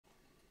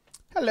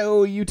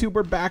Hello, YouTube.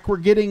 We're back. We're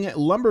getting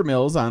lumber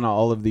mills on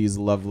all of these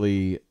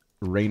lovely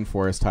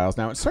rainforest tiles.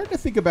 Now, it's starting to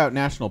think about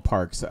national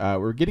parks.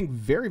 We're getting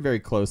very,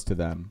 very close to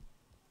them.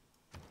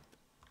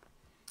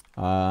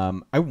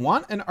 I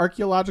want an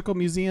archaeological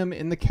museum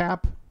in the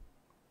cap.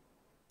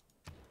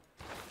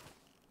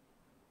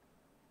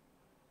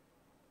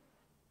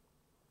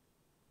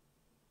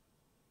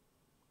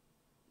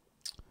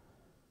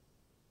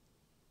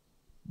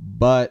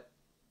 But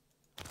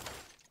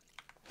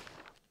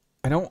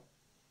I don't.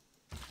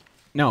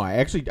 No,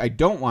 I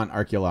don't want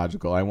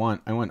archaeological. I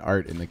want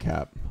art in the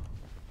cap.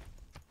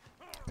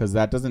 Because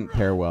that doesn't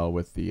pair well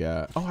with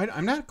the...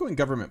 I'm not going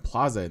government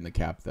plaza in the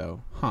cap,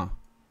 though. Huh.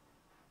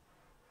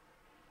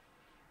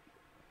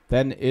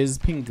 Then is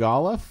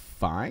Pingala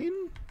fine?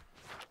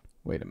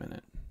 Wait a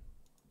minute.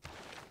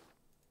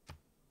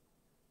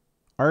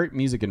 Art,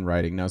 music, and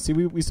writing. No, see,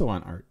 we still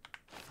want art.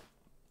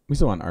 We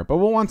still want art, but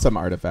we'll want some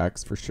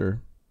artifacts for sure.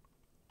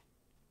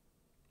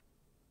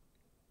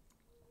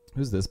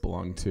 Who's this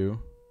belong to?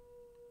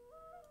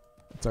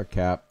 It's our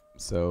cap,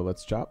 so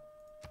let's chop.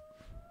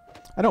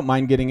 I don't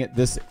mind getting it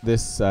this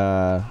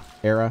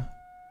era.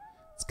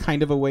 It's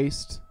kind of a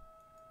waste,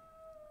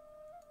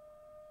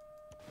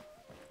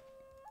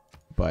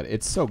 but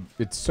it's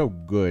so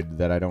good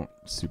that I don't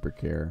super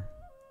care.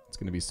 It's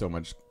gonna be so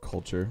much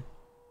culture.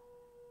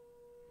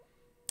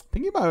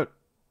 Thinking about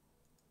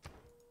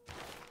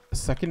a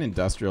second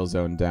industrial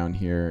zone down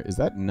here. Is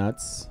that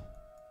nuts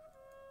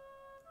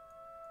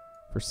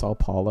for Sao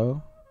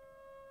Paulo?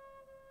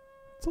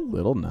 It's a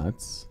little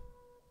nuts.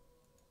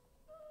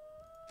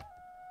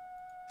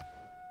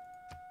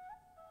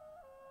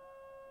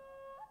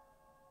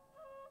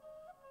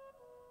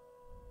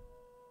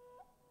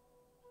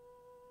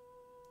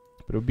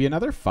 But it would be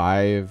another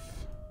 5.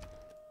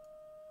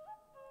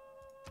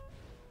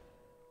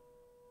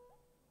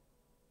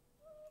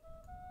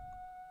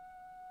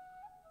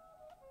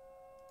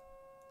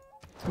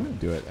 I'm gonna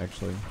do it,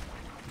 actually.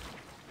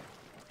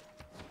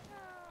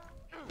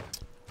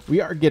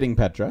 We are getting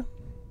Petra.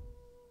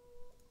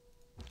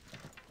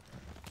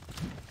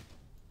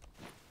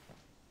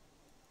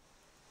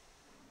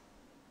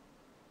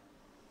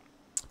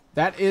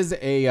 That is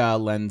a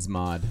lens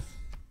mod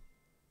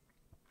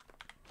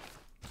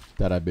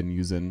that I've been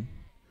using.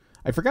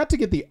 I forgot to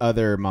get the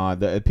other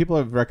mod. People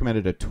have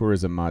recommended a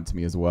tourism mod to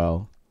me as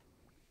well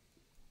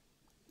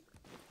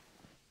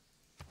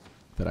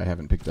that I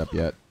haven't picked up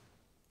yet.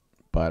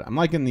 But I'm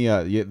liking the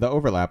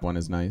overlap one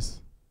is nice.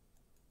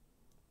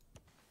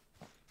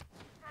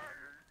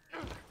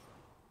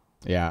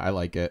 Yeah, I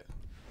like it.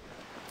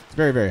 It's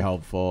very, very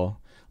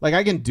helpful. Like,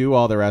 I can do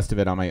all the rest of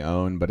it on my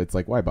own, but it's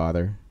like, why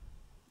bother?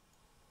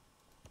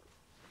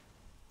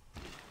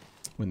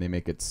 When they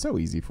make it so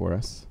easy for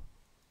us.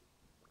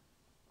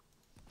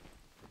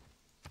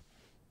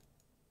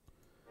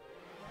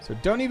 So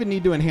don't even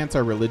need to enhance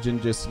our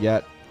religion just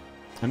yet.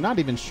 I'm not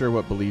even sure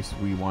what beliefs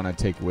we want to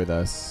take with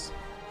us.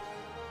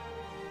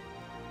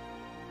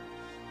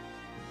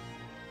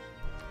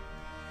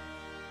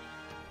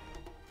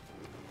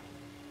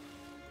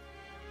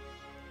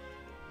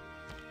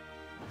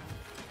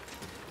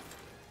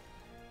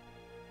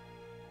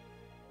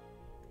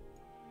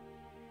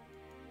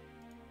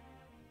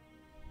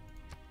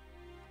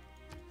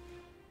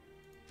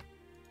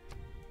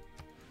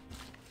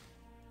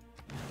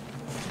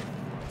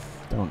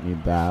 Don't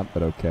need that,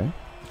 but okay.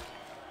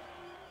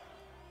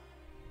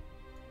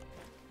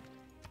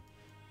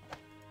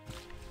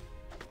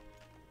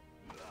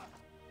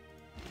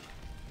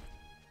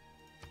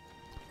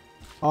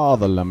 All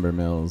the lumber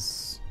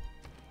mills.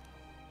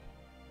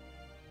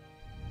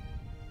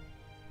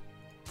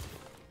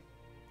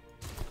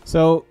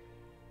 So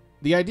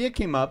the idea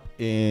came up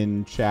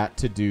in chat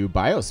to do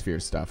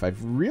biosphere stuff.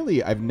 I've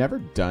never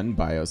done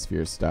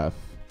biosphere stuff.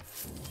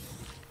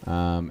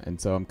 And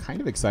so I'm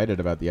kind of excited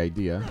about the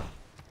idea.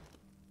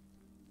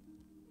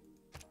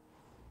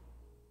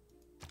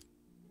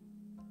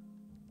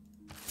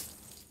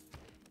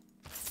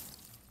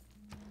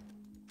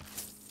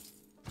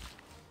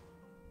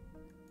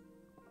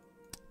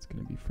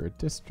 Going to be for a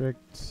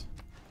district.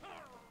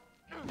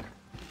 I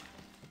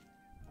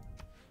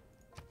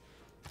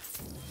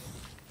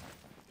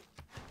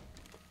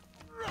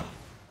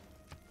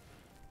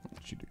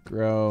want you to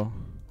grow.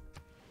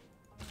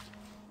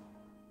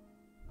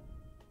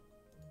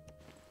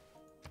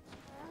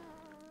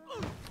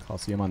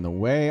 Coliseum on the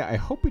way. I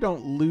hope we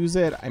don't lose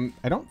it.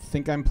 I don't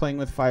think I'm playing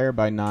with fire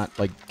by not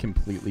like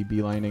completely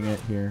beelining it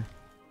here.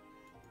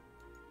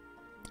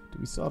 Do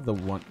we still have the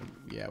one?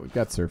 Yeah, we've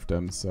got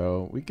serfdom,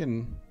 so we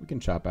can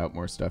chop out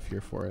more stuff here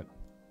for it.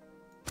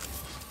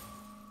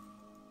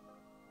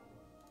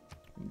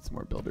 Need some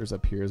more builders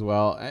up here as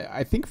well.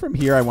 I think from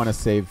here I want to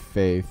save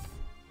faith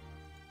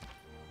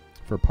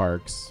for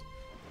parks.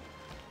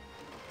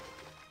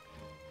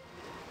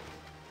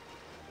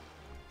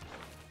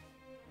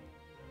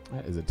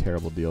 That is a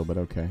terrible deal, but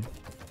okay.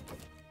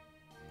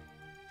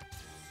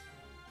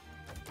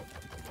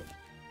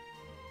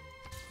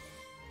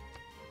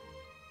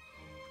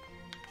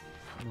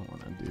 I don't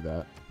want to do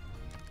that.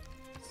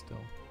 Still.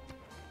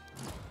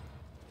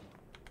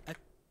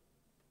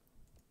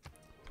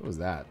 What was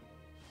that?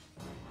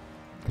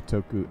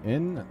 Kotoku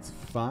Inn, that's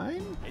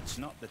fine. It's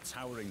not the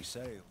towering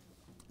sail.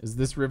 Is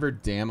this river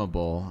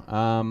dammable?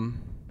 I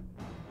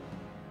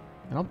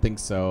don't think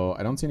so.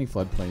 I don't see any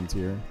floodplains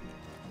here.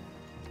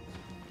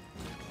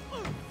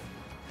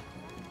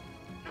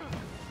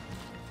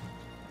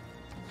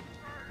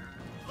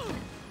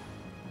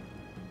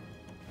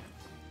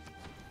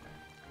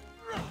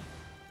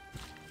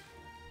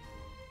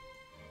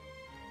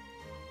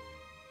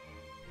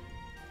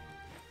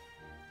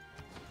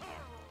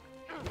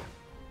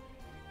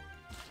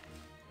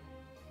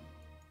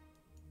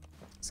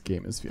 This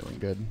game is feeling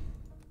good.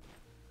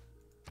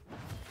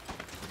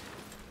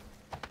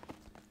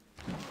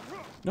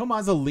 No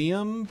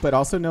mausoleum, but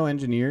also no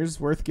engineers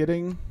worth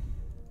getting.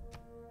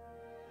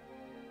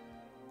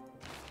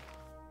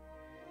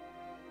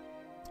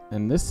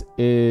 And this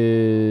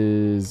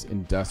is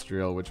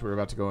industrial, which we're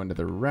about to go into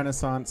the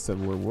Renaissance, so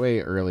we're way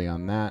early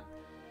on that.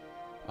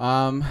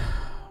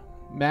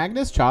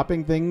 Magnus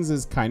chopping things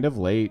is kind of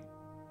late.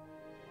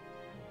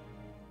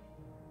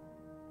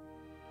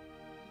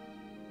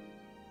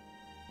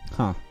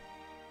 Huh.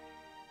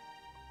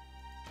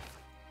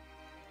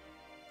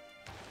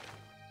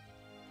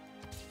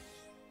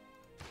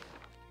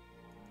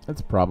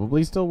 That's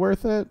probably still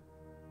worth it.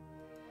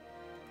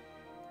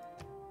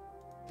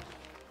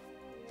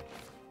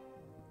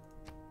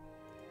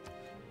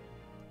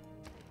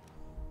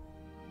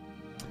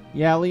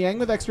 Yeah, Liang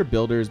with extra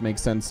builders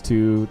makes sense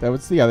too. That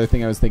was the other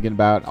thing I was thinking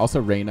about. Also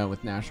Reina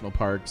with national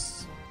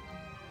parks.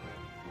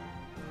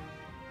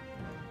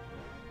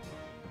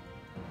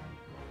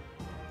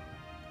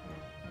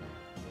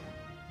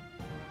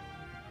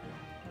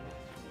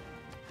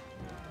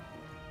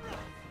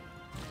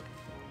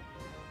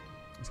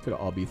 Could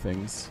all be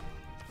things.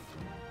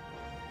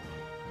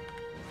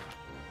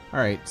 All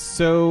right,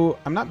 so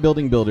I'm not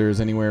building builders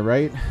anywhere,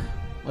 right?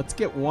 Let's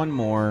get one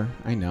more.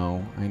 I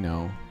know. I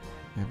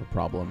have a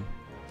problem.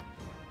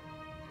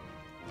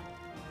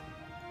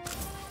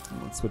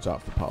 Let's switch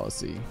off the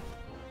policy.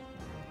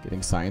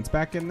 Getting science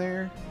back in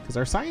there, because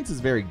our science is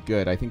very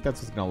good. I think that's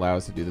what's going to allow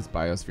us to do this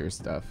biosphere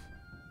stuff.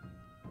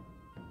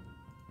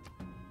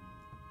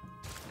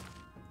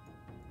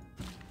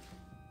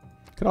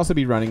 Could also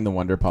be running the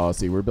wonder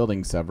policy. We're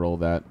building several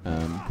that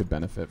could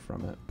benefit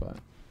from it, but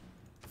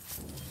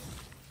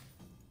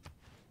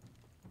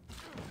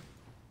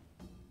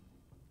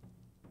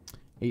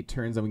 8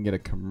 turns, then we can get a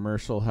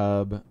commercial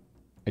hub.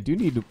 I do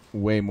need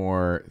way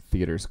more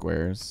theater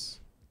squares.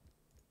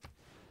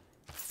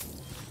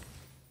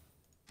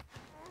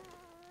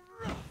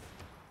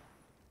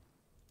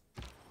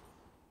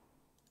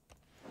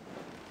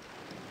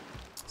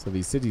 So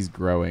these cities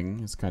growing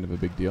is kind of a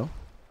big deal.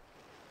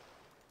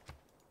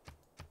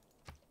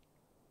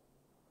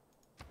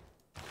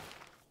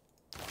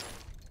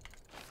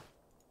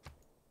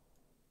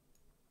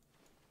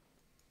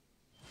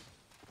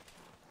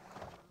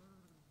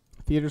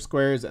 Theater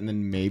squares, and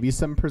then maybe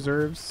some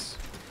preserves.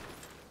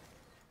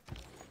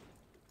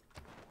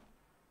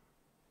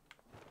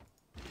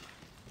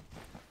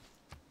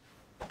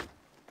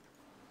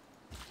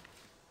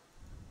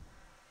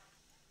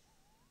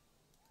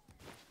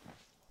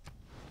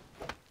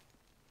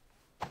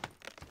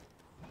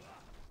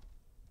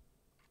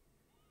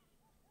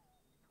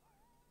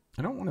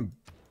 I don't want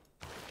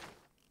to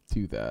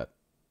do that.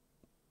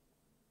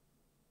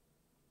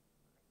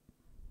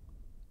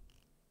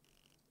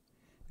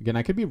 Again,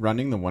 I could be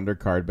running the wonder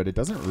card, but it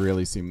doesn't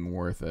really seem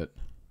worth it.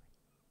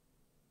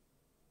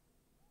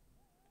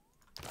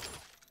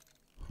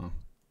 Huh.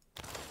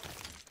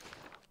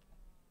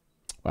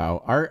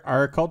 Wow,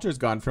 our culture's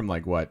gone from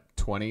like what,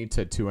 20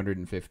 to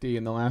 250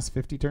 in the last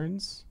 50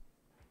 turns?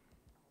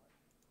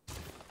 All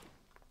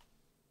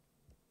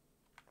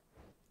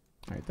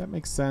right, that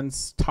makes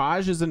sense.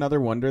 Taj is another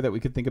wonder that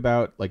we could think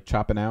about like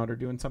chopping out or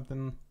doing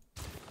something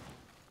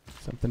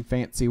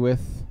fancy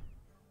with.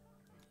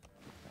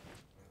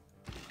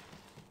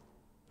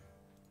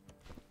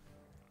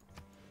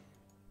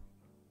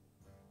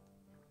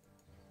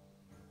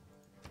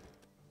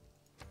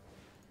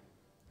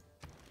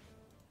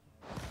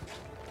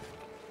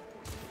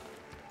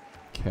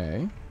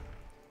 Okay.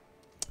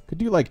 Could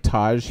do like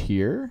Taj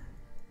here.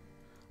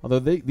 Although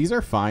these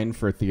are fine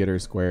for theater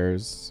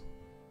squares.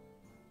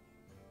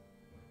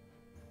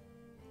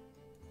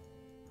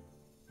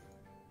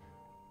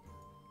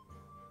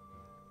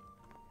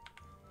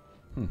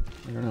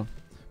 I don't know.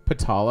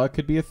 Patala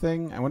could be a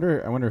thing. I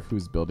wonder if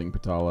who's building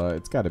Patala.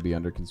 It's got to be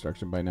under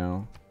construction by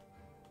now.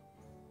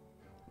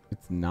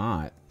 It's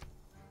not.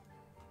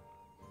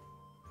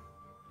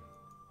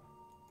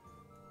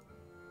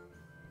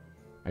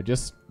 I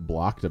just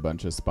blocked a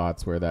bunch of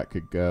spots where that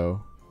could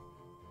go.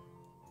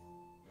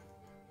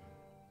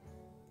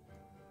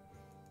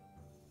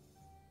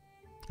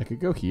 I could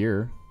go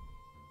here.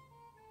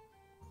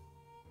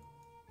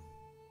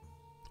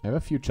 I have a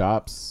few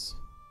chops.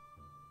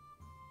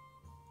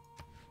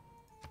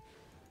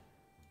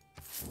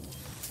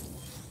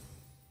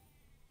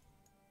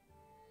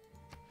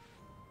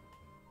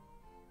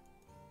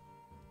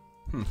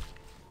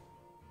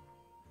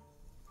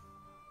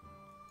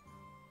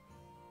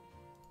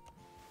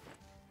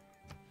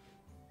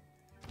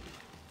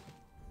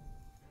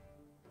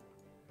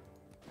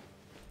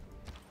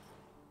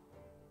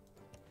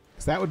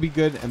 'Cause that would be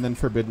good, and then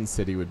Forbidden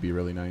City would be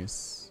really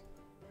nice.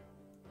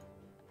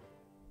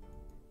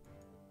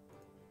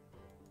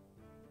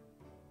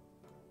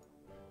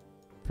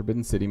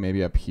 Forbidden City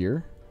maybe up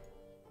here.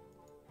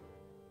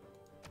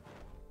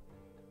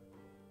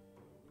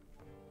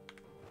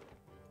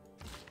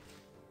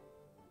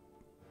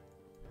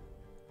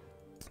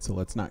 So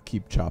let's not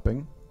keep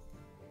chopping.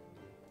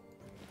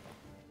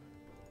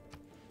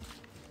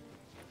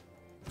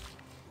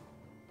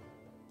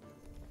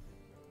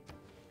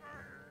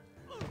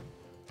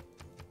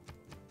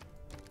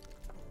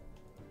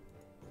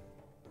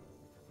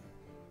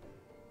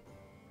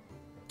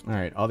 All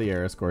right, all the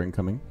arrow scoring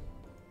coming.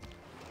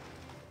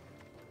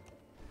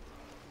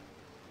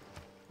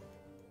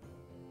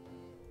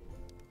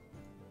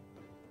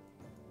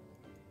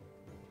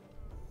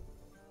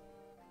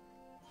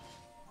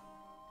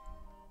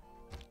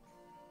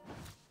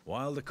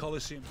 While the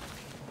Colosseum,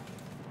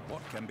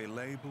 what can be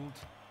labelled?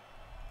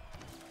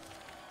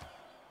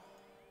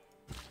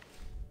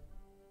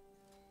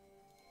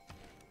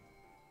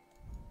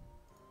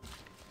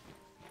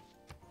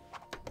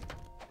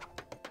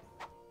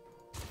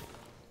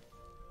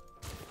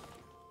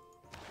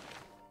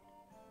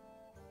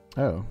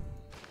 Oh,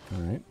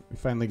 all right. We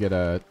finally get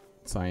a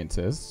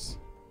scientist.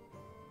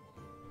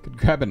 Could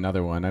grab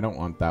another one. I don't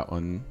want that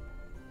one.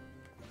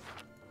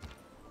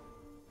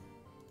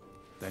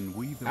 Then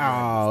weave the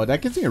Oh,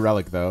 that gives me a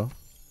relic, though.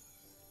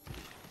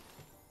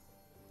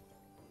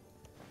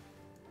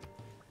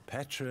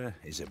 Petra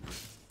is a...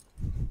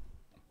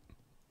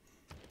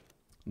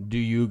 Do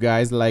you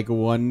guys like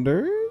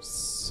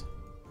wonders?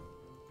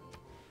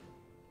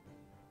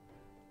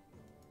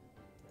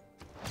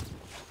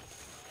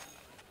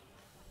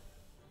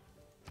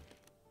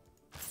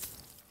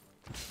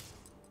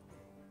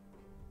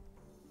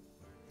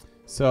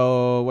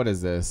 So, what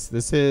is this?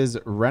 This is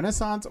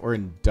Renaissance or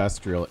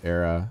Industrial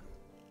era?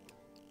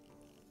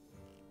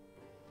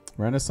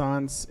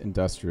 Renaissance,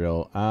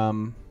 Industrial.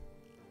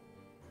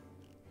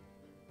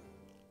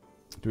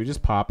 Do we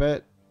just pop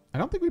it? I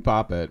don't think we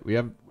pop it. We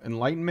have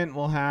Enlightenment,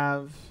 we'll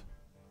have...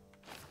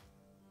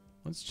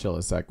 Let's chill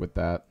a sec with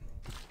that.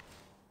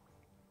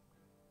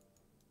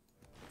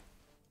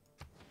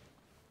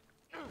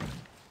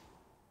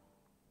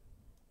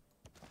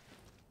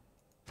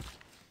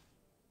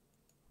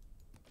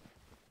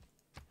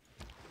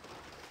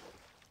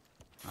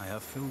 I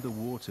have filled the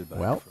water back.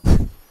 Well,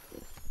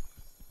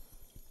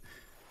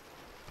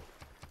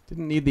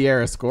 didn't need the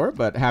era score,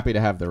 but happy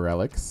to have the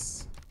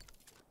relics.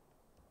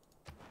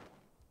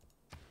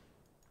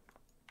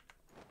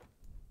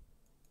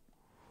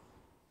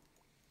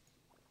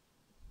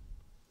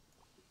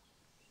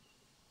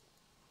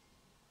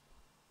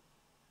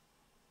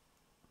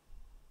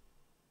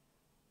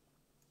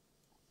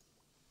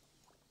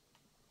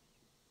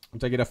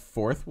 Did I get a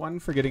fourth one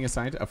for getting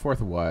assigned? A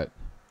fourth what?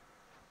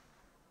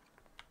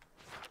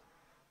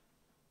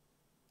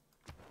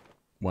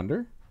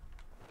 Wonder?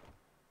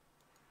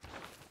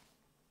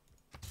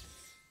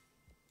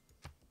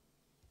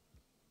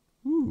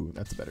 Ooh,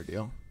 that's a better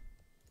deal.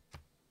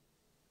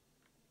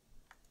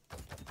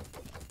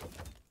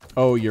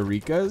 Oh,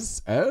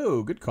 Eureka's?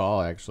 Oh, good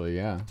call, actually,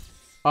 yeah.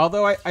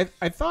 Although I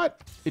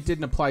thought it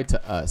didn't apply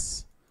to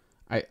us.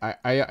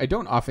 I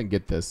don't often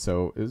get this,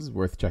 so it is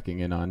worth checking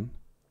in on.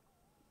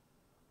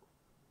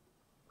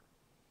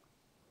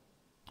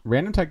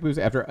 Random tech boost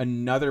after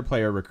another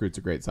player recruits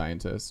a great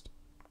scientist.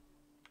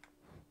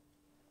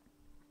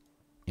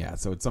 Yeah,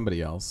 so it's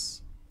somebody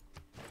else.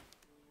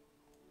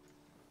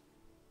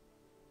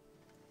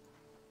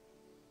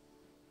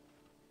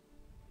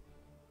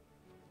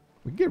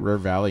 We can get Rare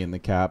Valley in the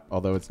cap,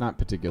 although it's not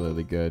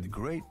particularly The good.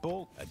 Great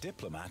Ball. A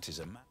diplomat is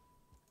a man.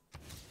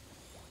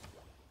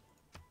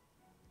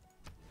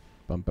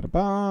 Bum ba da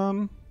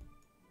bum.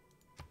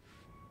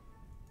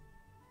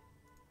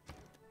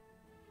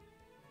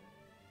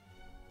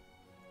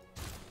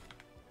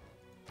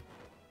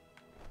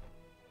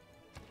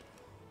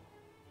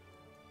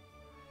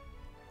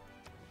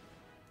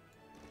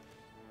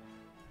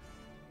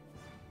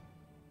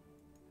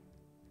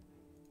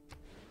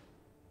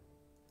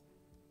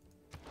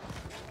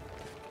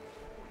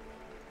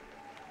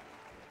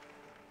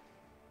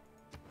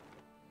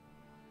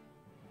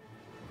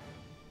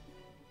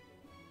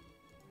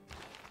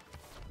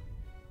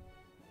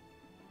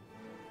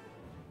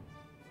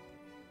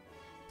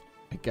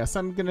 I guess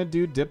I'm gonna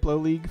do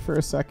Diplo League for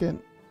a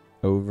second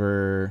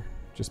over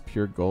just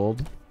pure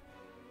gold.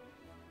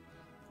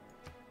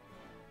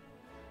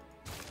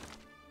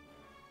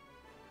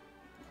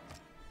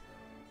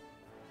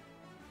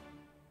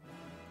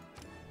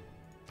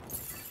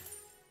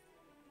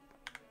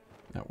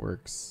 That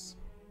works.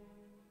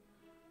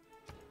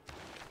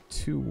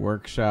 2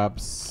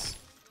 workshops.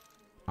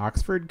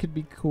 Oxford could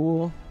be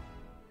cool.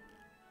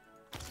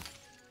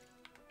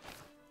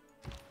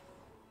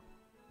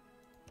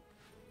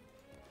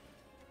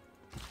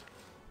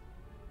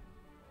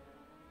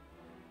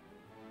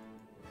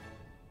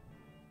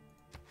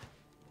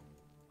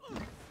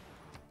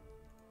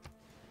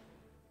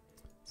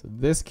 So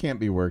this can't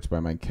be worked by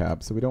my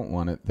cap, so we don't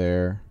want it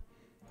there.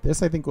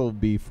 This I think will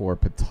be for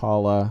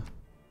Patala. All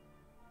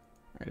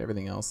right,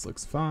 everything else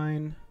looks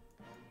fine.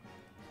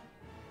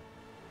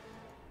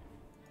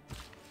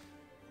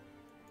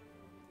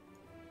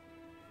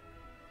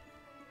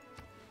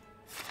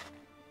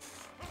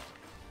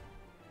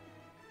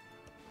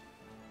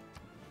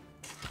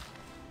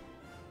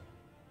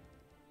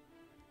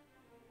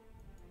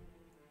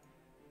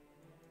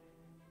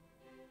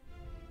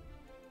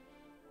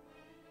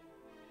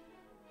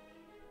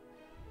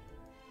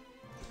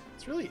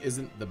 This really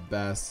isn't the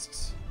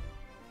best.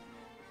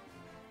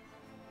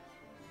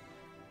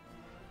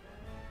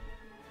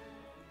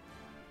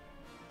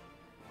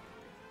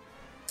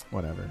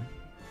 Whatever.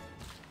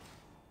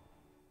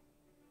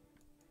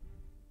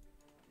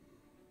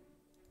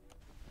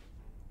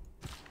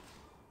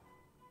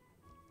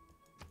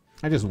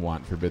 I just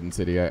want Forbidden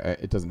City.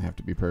 It doesn't have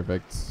to be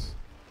perfect.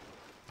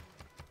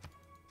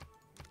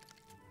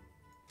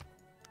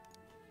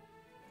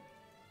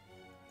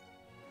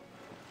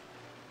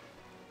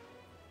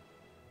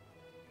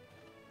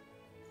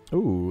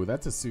 Ooh,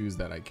 that's a Suze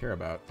that I care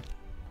about.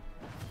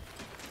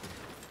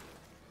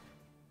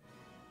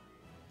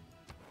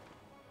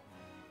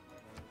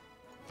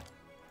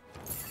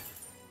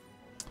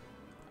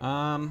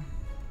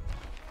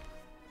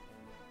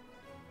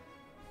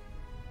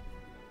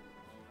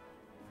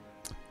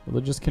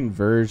 Religious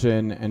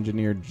conversion,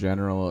 engineer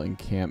general,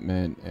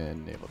 encampment,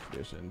 and naval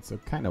tradition. So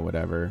kind of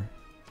whatever.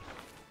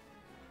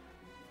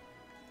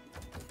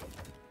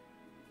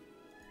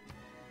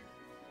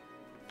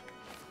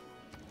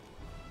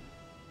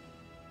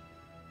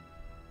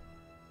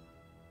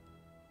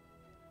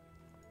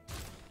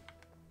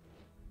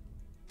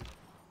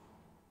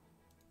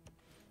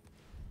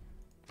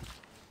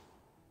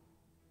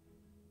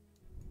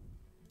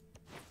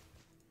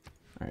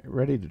 All right,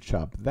 ready to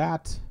chop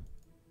that.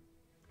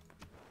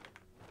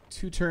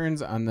 2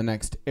 turns on the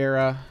next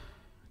era.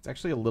 It's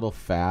actually a little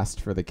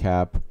fast for the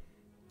cap,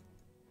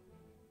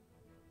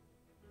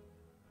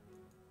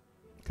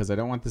 because I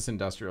don't want this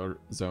industrial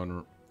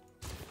zone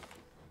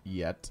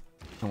yet.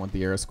 I want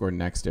the era score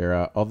next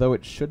era, although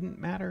it shouldn't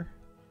matter.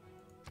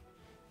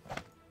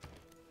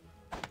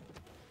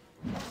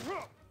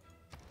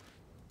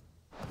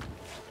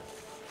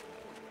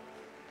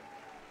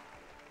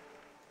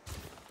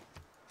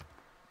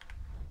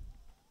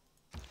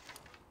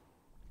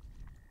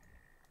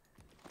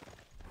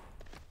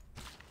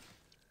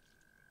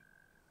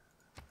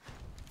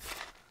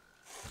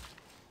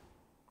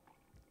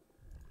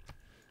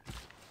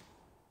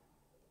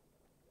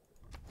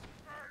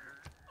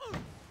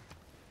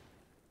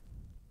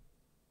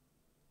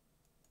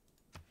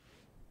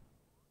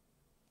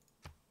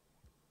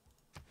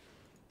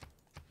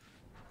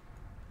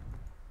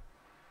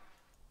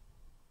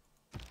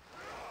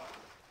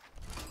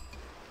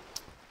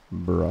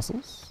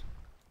 Brussels.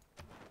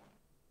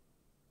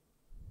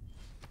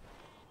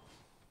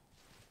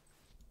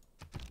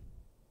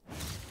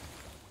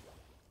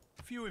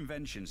 Few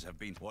inventions have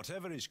been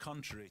whatever is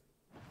contrary.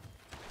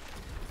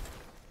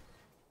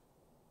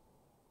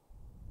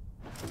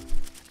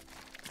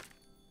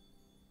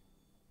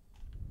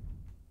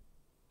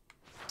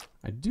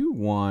 I do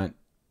want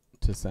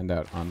to send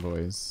out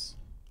envoys,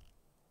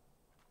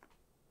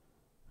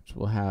 which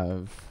we'll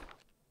have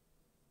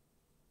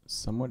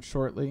somewhat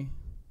shortly.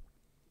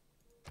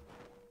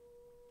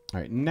 All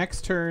right,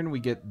 next turn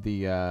we get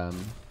the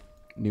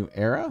new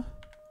era.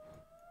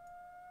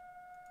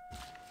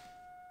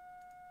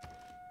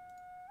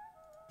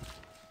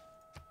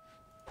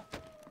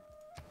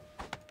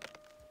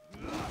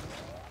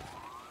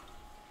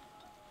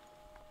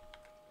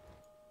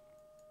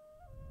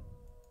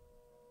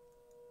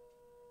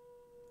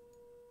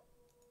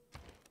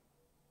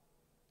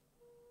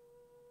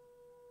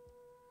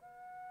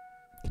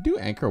 Could do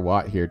Anchor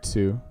Wat here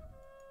too.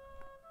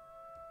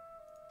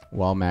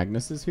 While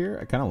Magnus is here,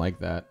 I kind of like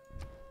that.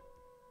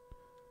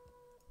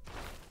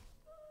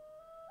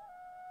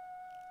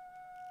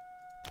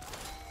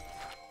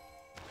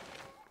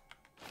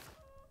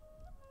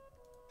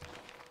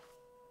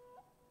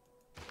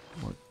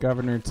 More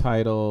governor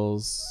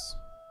titles.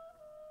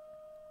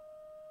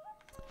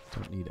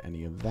 Don't need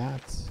any of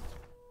that.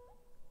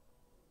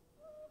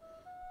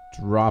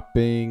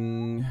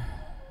 Dropping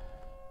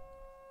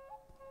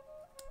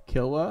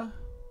Kilwa.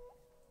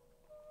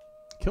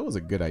 Kilwa's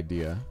a good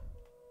idea.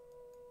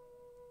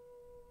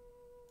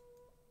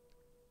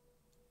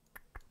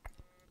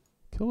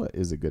 Kilwa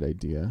is a good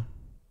idea.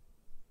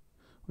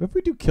 What if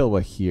we do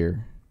Kilwa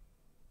here?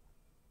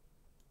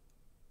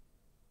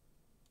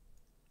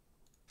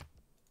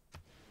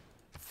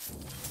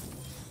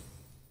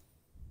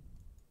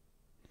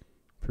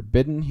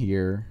 Forbidden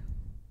here.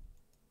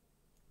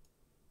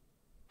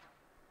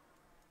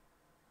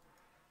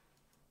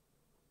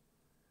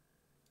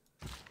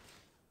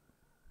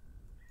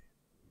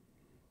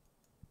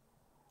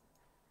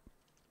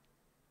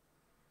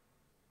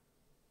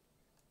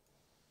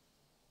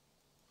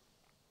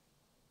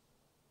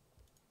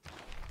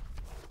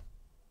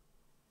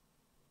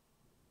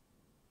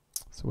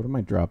 So what am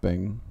I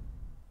dropping?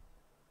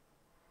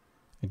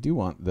 I do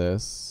want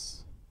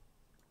this.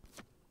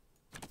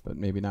 but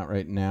maybe not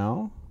right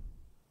now.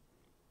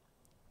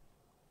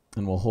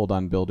 And we'll hold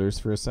on builders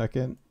for a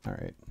second. All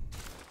right.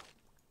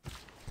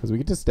 Because we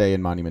get to stay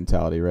in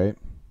monumentality, right?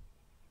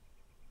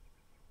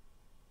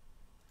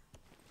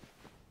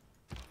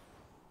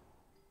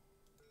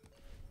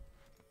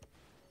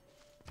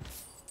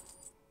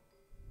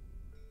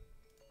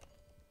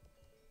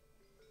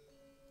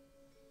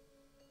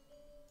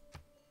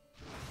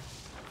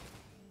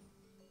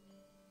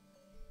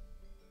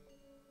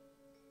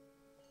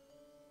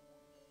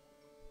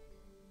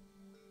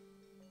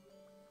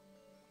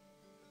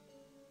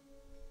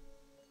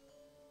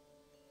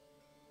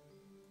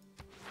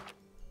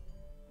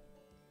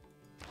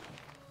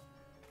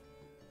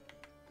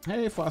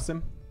 Hey,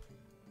 Flossim.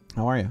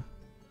 How are you?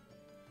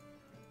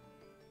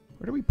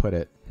 Where do we put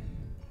it?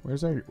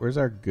 Where's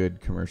our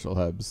good commercial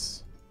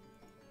hubs?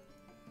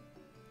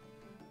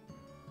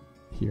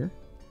 Here?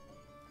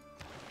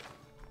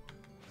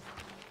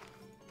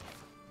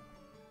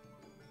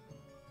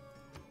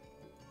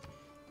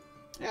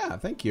 Yeah,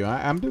 thank you.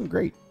 I'm doing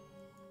great.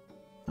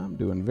 I'm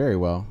doing very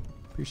well.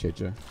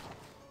 Appreciate you.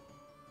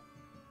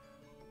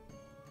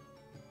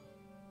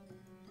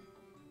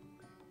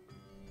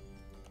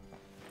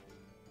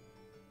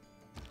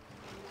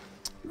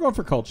 We're going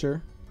for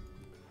culture.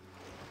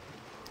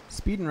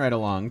 Speeding right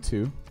along,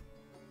 too.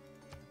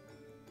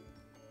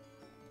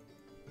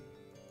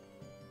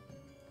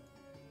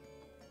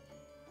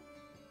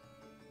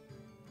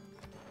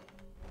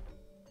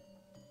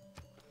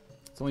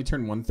 It's only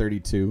turned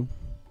 132.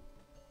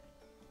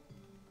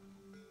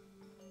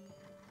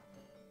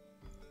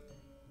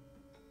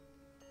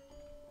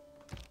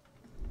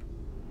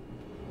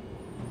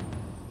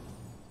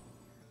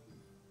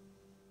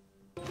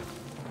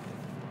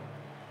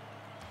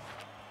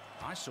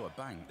 I saw a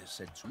bank that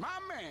said, "My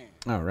man."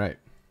 All right.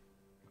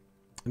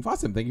 And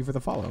Flossim, thank you for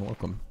the follow.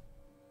 Welcome.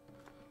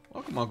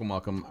 Welcome, welcome,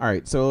 welcome. All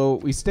right, so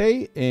we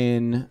stay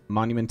in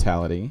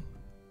monumentality.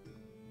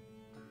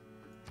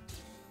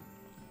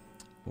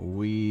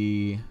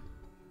 We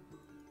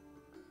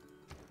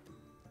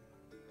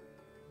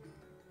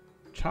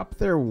chop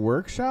their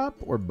workshop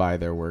or buy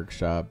their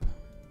workshop?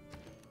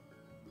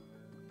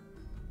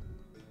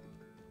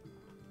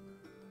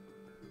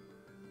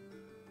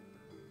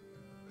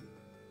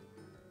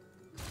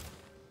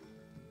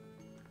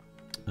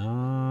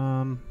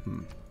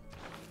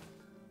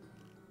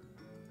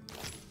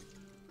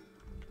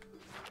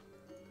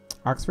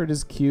 Oxford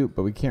is cute,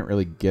 but we can't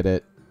really get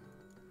it.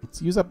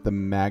 Let's use up the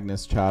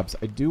Magnus chops.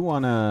 I do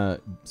want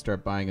to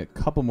start buying a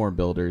couple more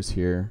builders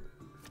here.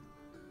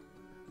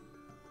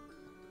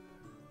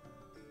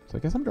 So I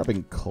guess I'm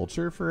dropping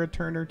culture for a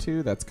turn or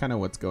two. That's kind of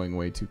what's going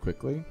way too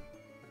quickly.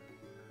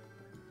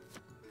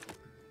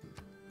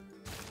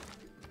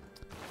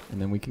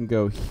 And then we can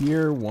go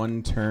here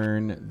 1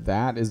 turn.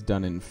 That is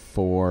done in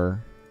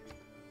 4.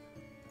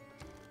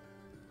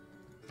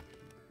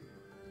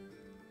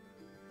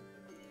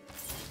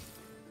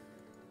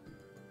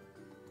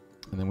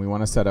 And then we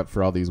want to set up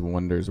for all these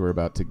wonders we're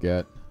about to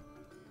get.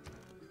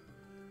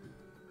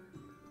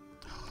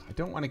 I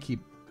don't want to keep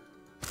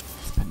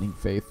spending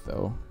faith,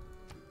 though.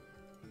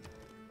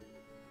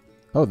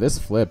 Oh, this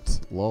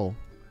flipped. Lol.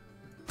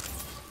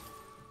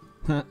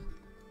 Huh.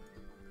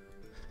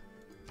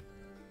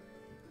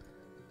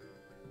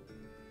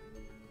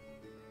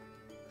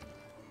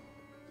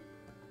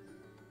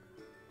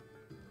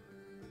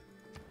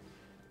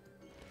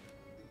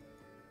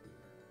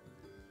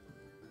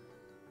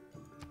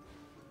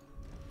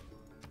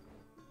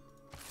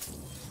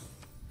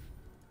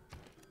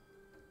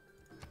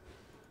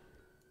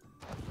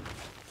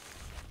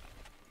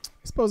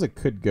 I suppose it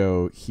could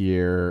go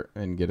here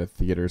and get a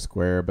theater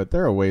square, but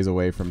they're a ways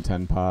away from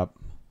 10 pop.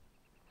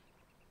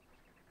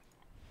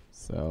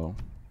 So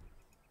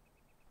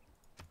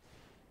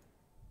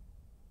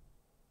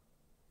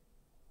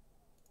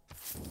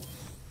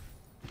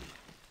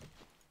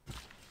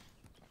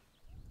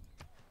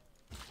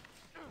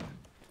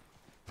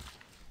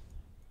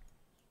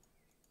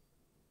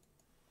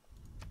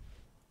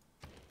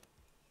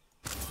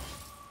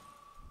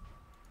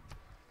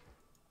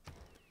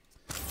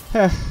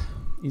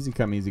easy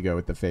come, easy go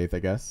with the faith, I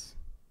guess.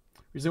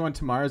 Reason 1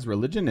 tomorrow's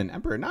religion and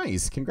emperor.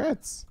 Nice.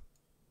 Congrats.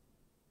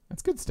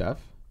 That's good stuff.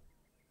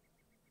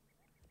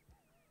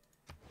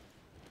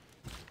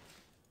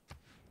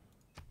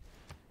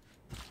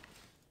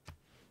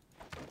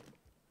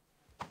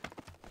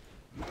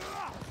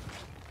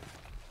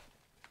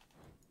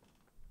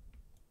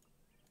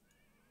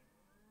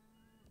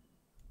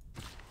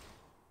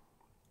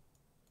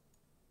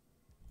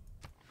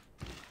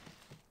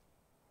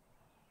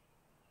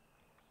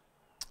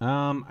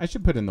 I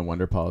should put in the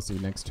wonder policy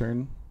next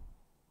turn.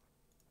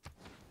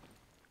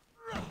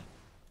 Oh my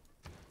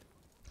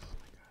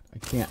god, I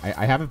can't.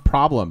 I have a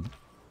problem.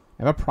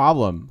 I have a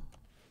problem.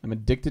 I'm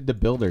addicted to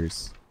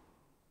builders.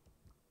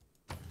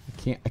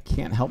 I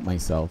can't help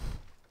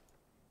myself.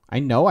 I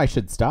know I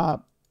should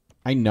stop.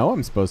 I know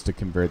I'm supposed to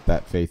convert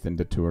that faith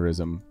into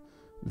tourism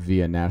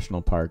via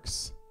national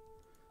parks.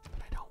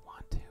 But I don't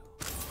want to.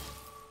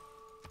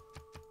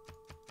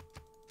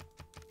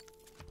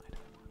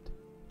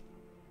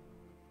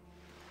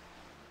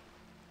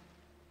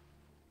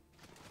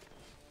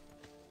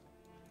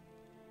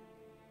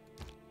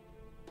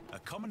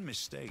 common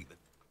mistake that...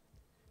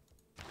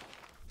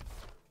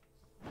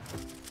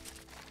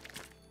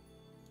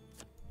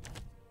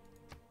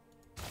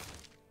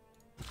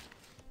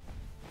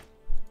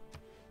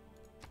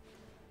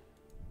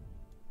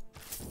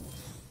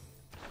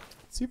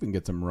 Let's see if we can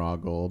get some raw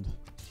gold.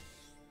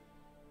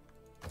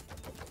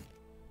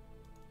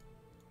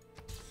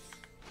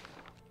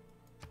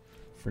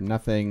 For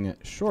nothing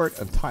short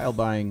of tile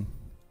buying.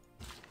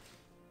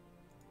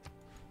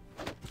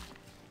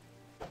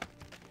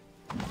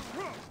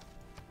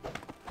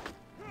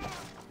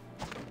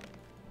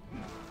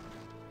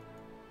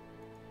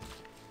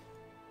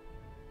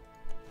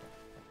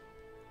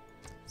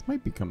 This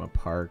might become a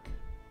park.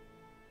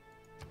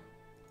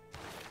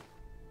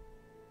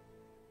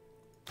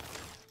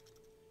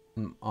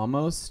 I'm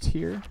almost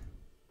here.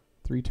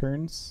 3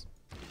 turns.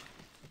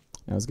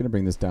 I was going to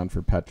bring this down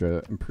for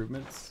Petra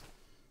improvements.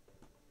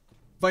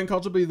 Find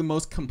culture to be the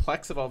most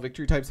complex of all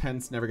victory types,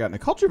 hence never gotten a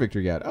culture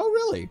victory yet. Oh,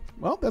 really?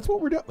 Well, that's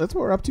what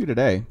we're up to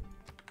today.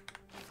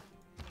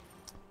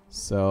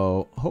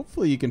 So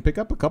hopefully you can pick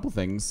up a couple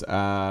things.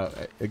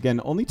 Again,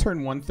 only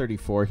turn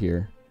 134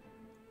 here.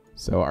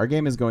 So our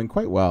game is going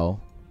quite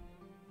well.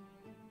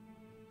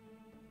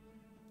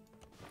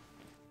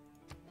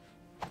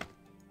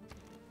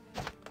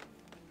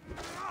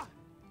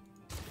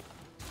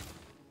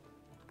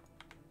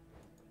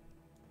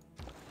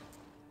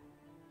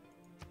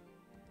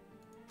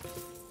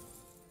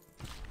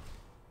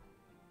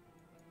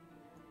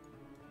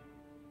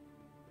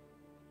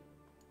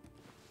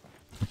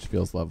 Which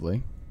feels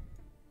lovely.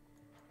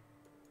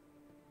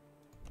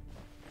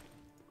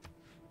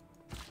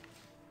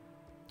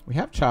 We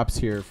have chops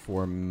here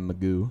for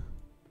Magoo.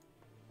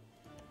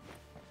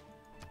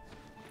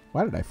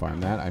 Why did I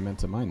farm that? I meant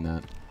to mine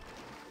that.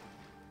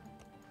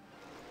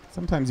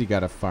 Sometimes you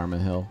gotta farm a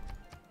hill.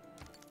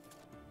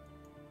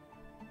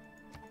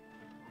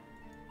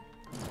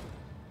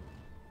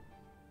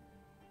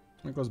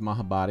 There goes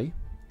Mahabadi.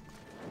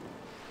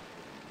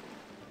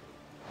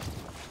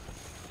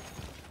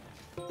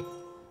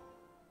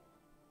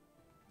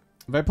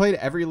 Have I played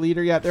every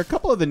leader yet? There are a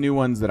couple of the new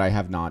ones that I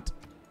have not.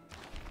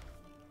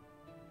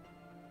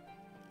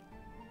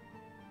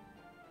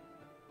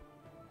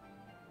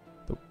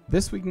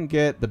 This we can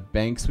get. The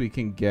banks we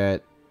can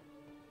get.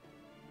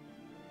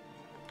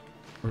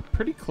 We're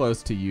pretty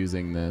close to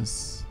using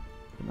this,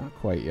 but not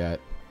quite yet.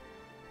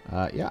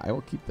 Yeah, I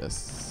will keep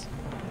this.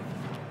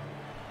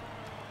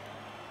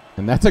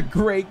 And that's a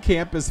great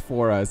campus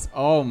for us.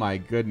 Oh my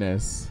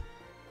goodness.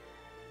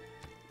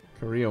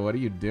 Korea, what are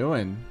you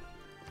doing?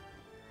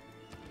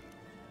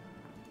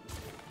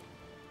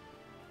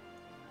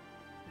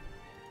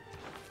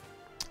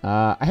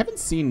 I haven't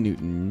seen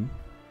Newton.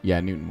 Yeah,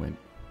 Newton went.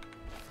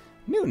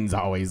 Newton's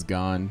always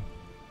gone.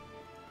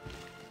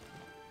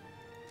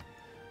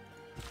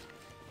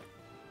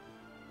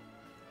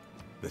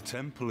 The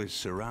temple is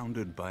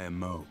surrounded by a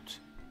moat,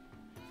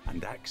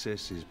 and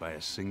access is by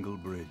a single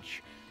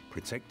bridge,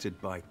 protected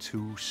by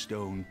 2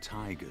 stone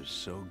tigers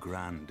so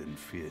grand and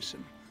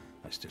fearsome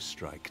as to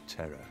strike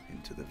terror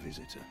into the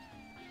visitor.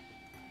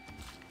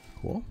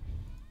 Cool.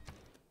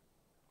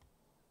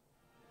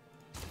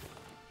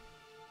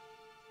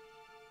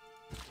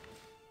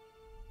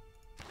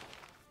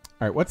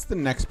 All right, what's the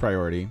next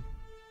priority?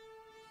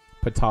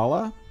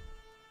 Patala?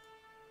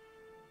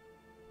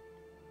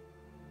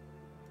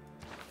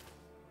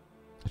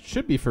 It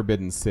should be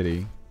Forbidden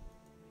City,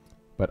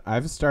 but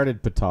I've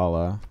started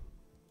Patala.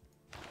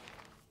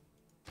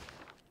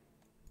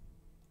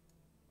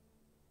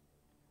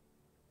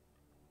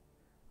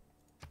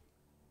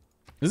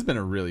 This has been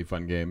a really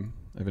fun game.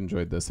 I've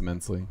enjoyed this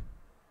immensely.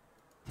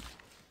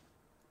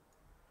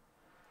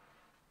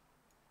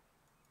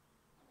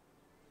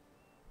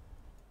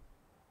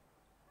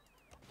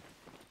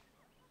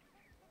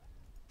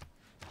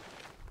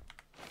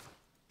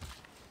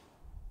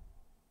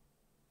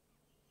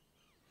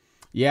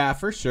 Yeah,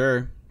 for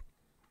sure.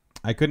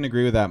 I couldn't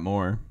agree with that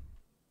more.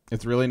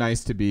 It's really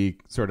nice to be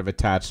sort of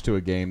attached to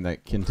a game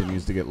that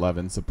continues to get love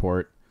and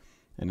support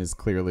and is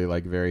clearly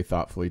like very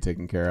thoughtfully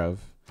taken care of.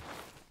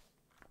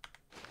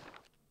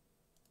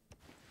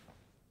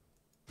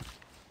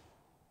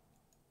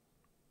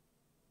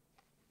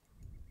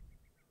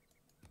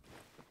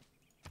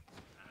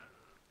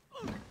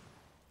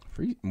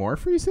 More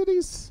free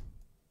cities?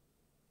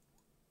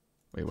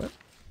 Wait, what?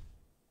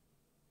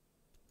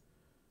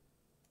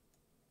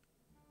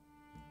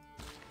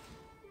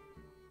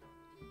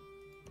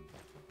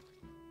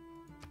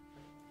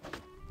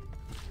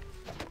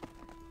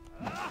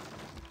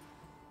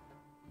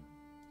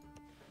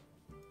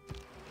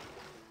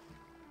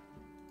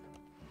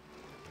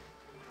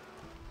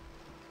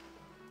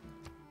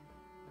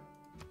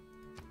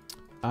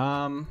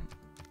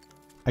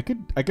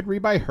 I could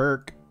rebuy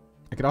Herc.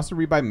 I could also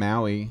rebuy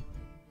Maui.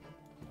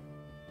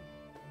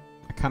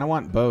 I kind of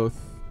want both.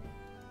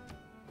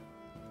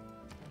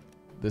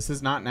 This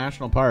is not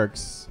national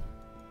parks,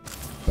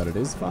 but it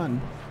is fun.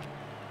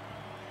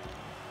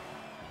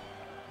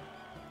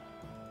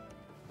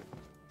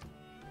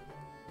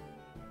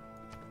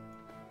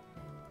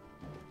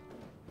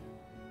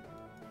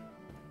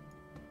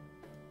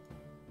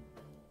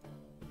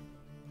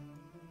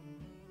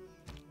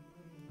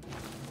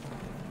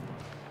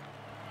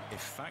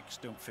 facts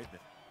don't fit the...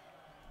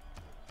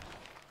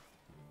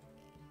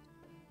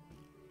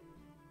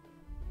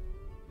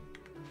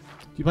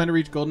 Do you plan to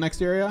reach gold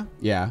next area?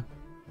 Yeah.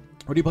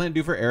 What do you plan to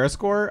do for era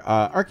score?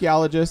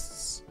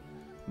 Archaeologists,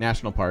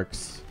 national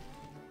parks.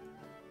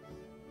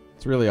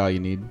 It's really all you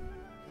need.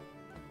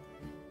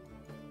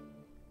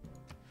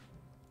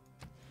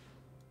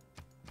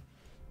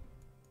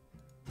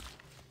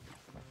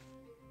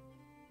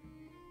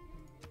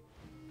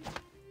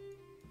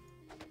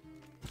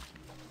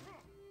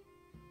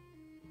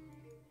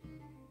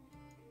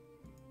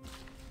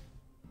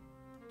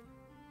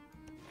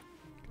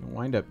 Gonna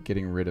wind up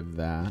getting rid of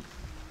that.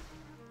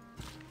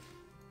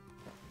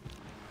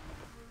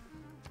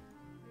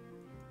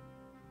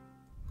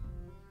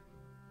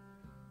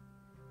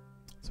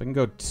 So I can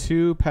go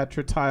 2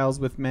 Petra tiles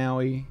with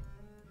Maui.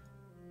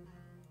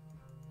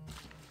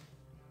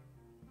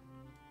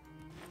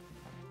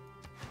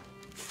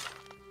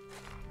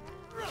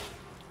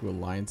 Ooh,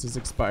 alliance is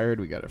expired.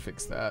 We gotta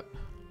fix that.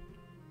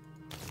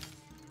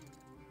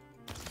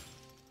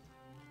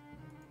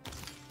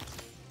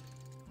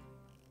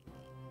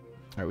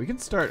 Alright, we can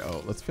start.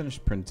 Oh, let's finish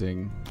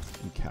printing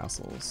some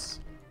castles.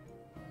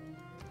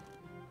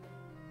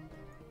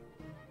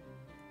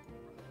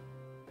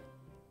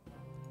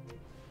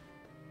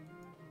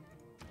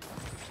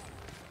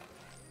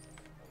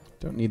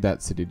 Don't need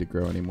that city to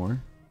grow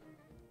anymore.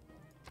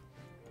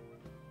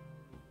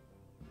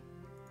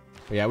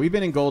 But yeah, we've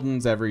been in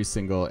Goldens every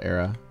single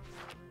era.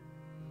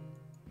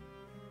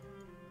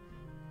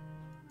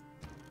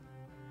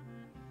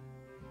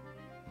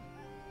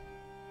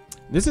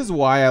 This is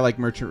why I like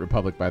Merchant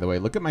Republic, by the way.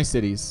 Look at my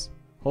cities.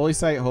 Holy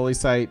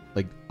Site,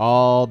 like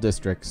all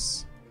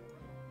districts.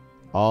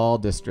 All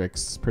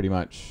districts, pretty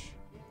much.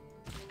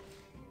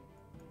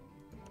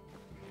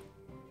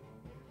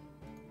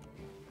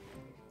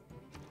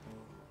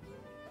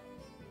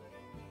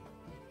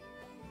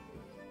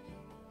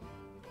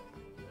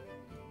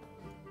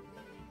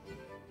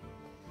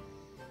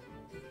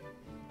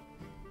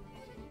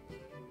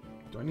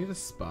 Do I need a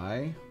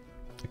spy?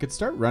 I could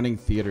start running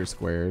theater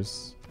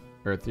squares.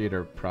 Or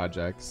theater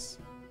projects.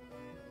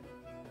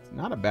 It's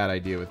not a bad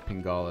idea with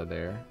Pingala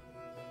there.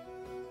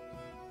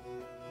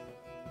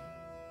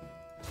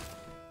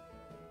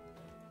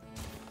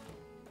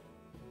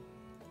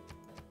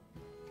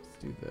 Let's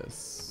do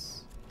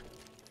this.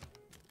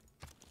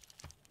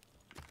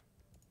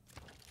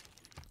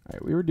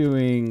 Alright, we were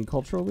doing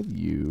cultural with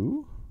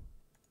you.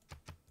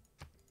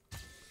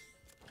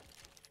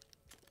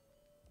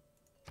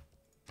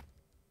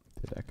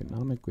 Did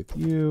economic with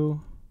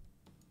you.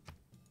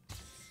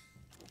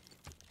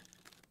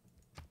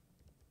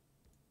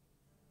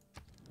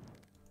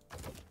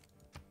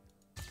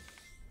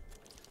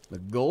 The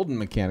golden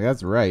mechanic,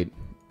 that's right.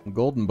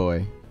 Golden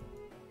boy.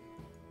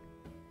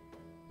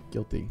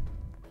 Guilty.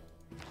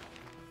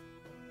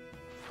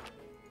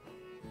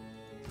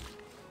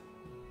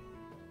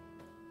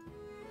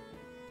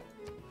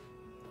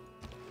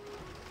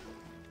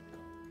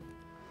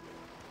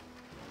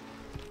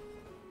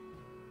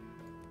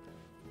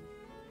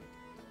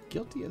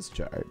 Guilty as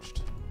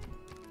charged.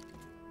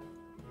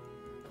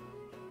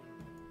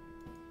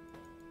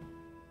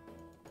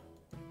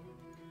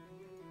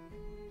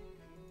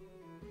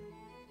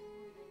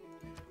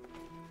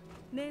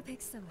 내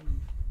백성은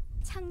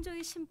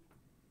창조의 심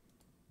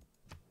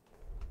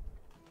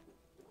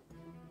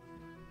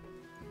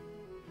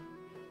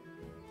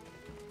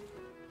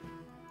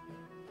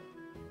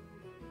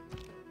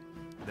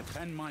The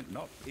pen might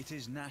not. It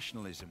is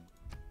nationalism.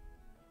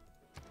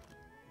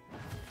 I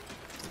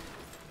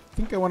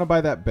think I want to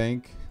buy that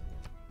bank.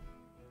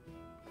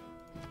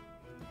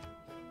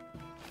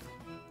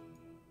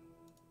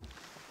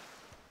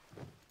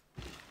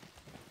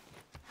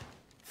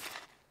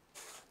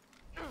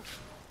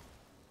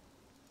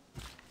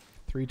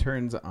 Three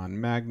turns on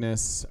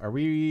Magnus. Are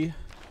we...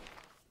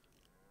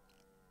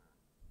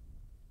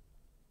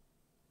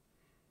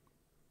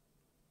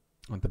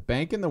 want the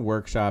bank and the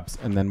workshops,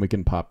 and then we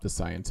can pop the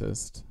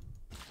scientist.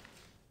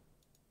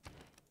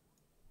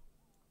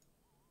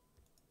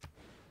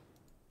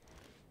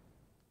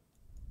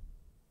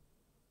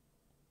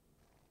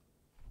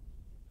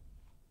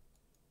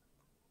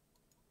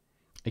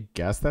 I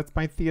guess that's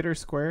my theater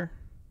square.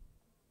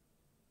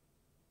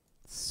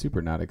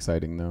 Super not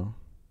exciting, though.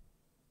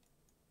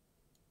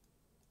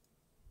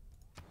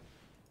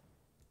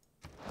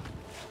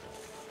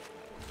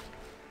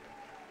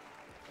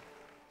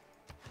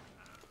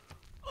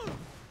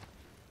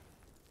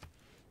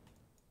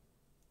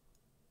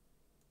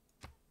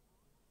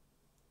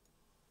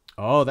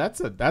 Oh, that's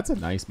a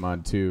nice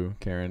mod too,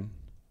 Karen.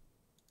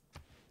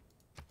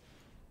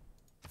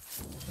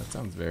 That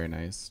sounds very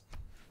nice.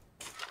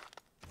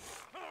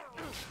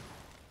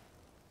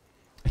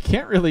 I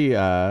can't really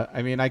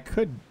I mean I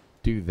could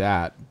do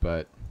that,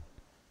 but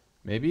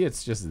maybe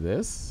it's just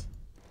this.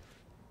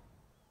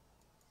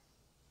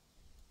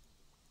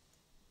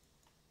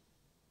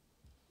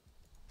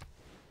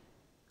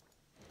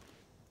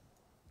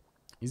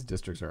 These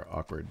districts are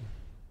awkward.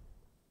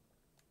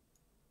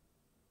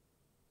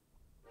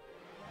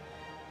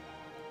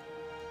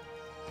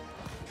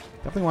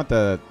 Definitely want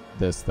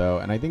this though,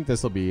 and I think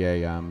this will be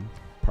a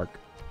park.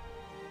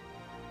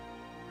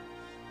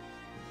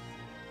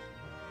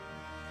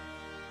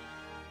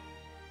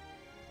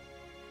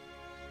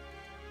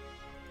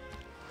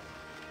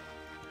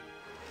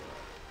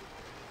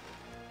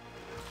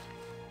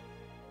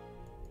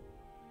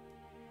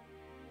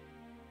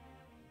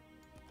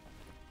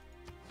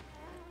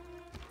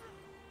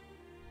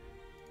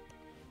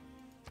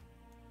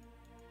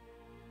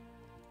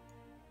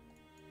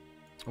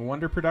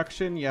 Wonder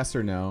production, yes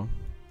or no?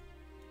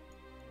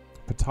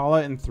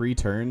 Patala in 3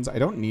 turns. I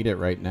don't need it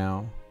right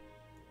now.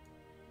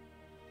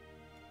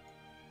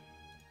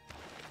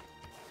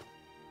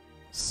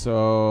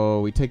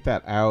 So we take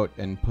that out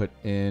and put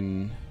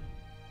in...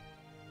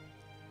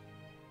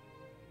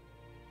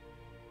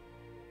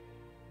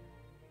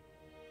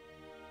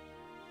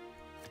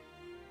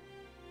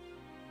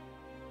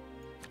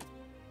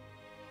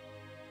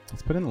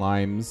 Let's put in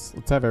limes.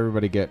 Let's have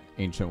everybody get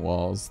ancient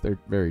walls. They're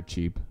very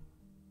cheap.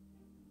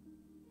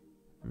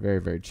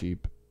 Very, very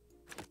cheap.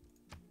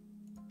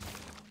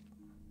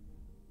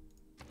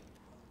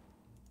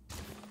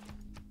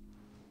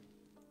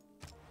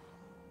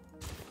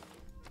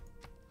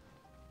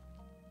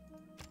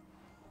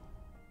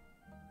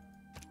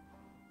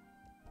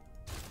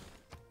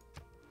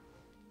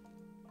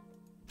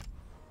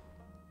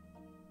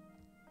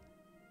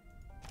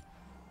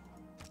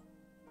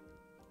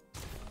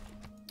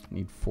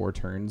 Need 4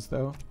 turns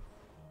though.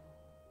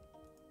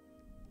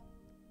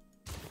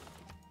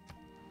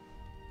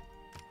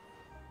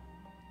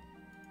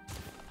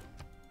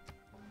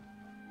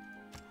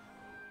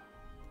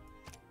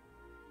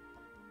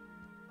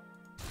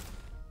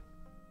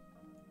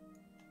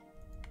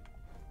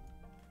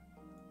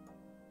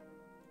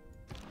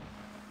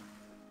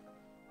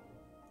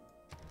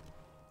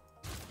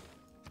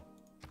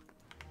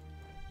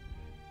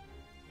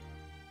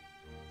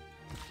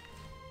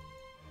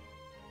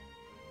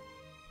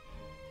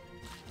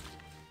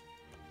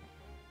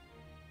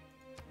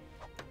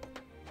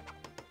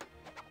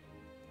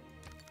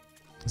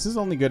 This is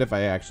only good if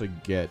I actually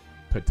get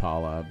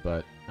Patala,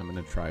 but I'm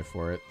gonna try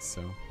for it,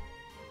 so.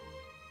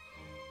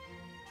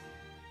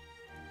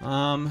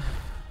 And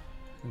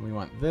we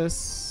want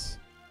this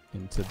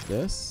into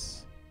this.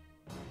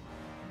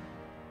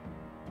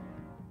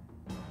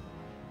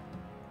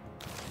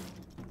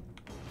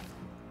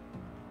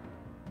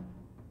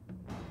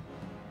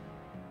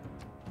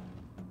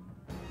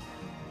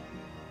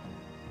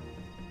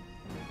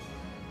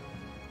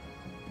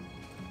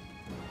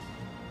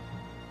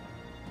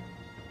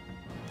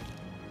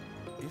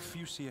 If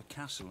you see a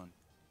castle and...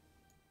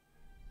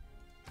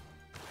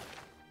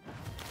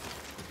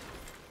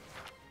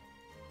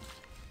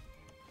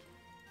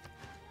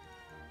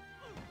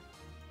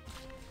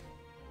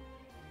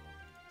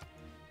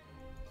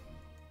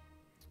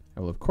 I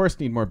will of course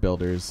need more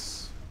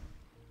builders.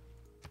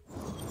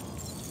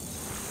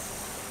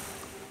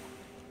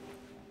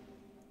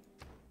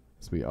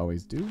 As we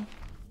always do.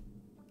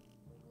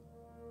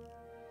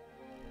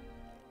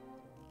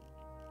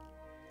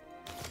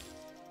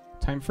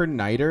 Time for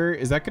Niter.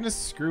 Is that going to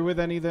screw with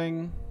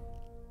anything?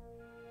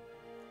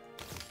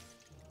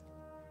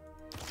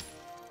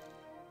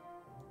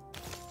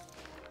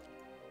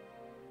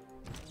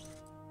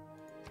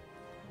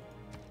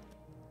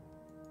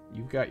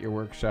 You've got your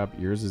workshop.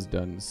 Yours is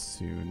done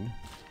soon.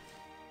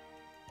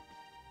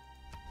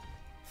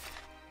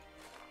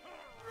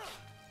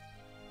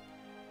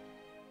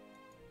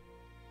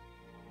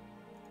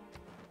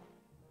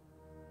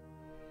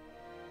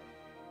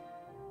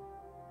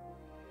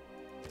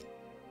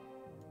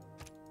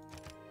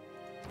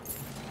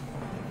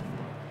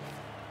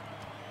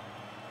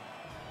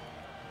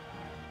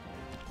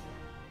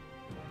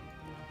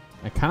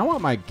 I kind of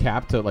want my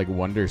cap to like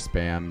wonder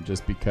spam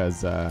just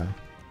because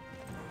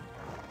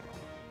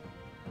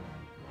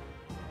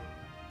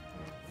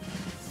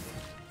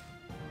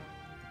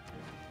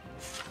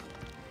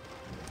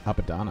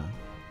Apadana.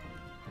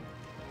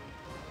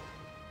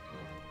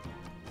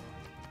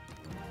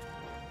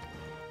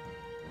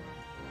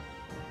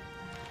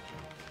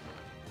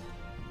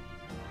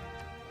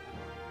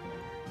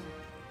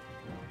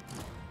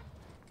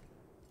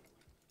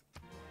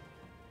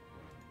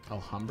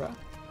 Alhambra.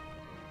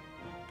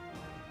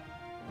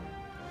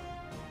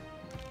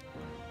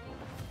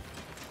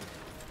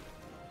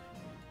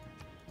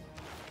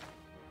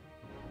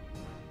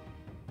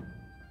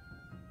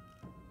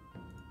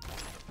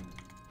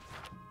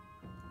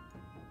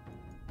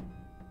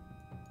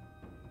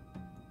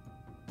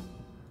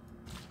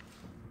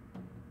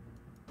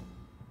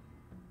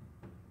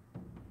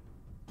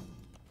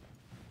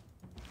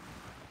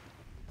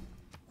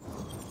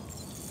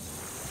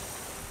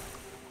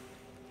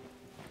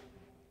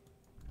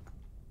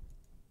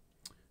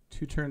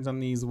 Two turns on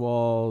these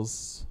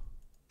walls.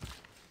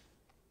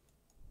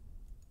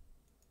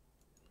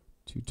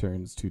 Two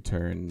turns, 2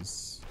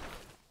 turns.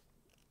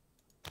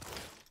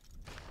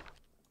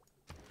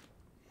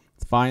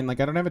 It's fine. Like,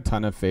 I don't have a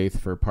ton of faith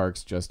for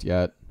parks just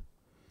yet.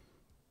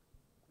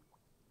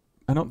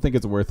 I don't think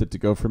it's worth it to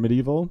go for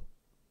medieval.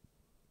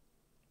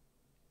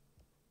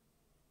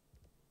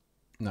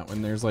 Not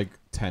when there's like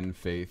 10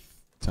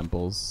 faith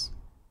temples.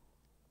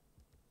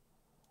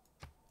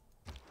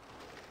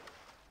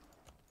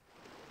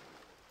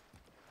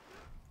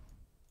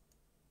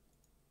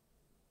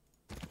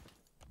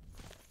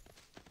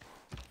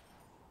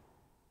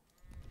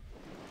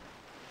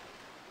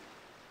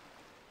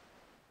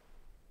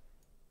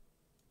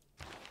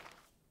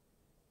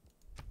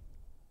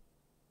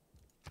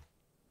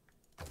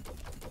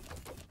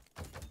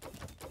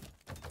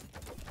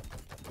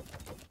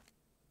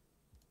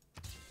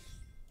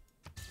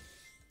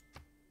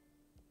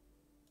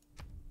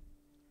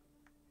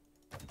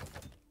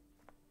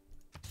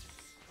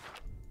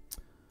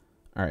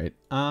 All right.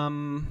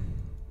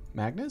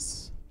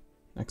 Magnus?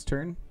 Next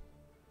turn?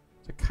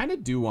 So I kind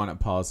of do want a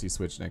policy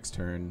switch next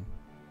turn.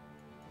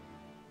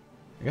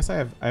 I guess I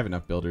have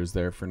enough builders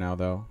there for now,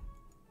 though.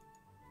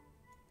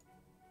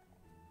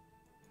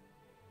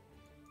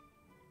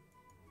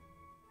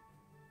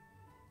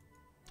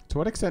 To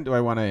what extent do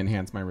I want to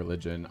enhance my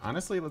religion?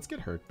 Honestly, let's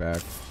get Herc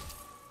back.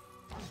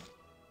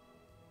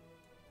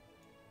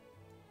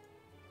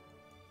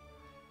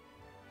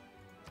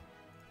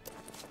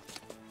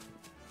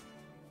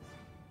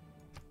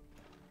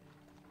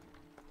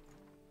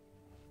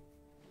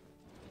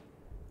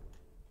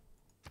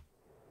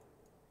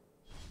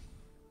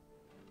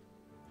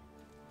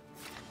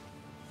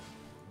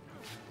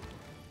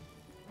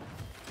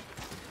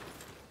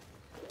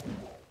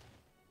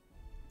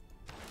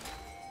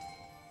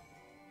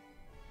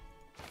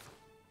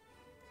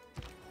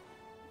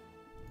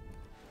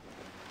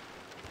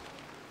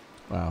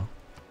 Wow.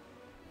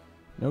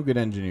 No good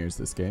engineers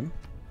this game.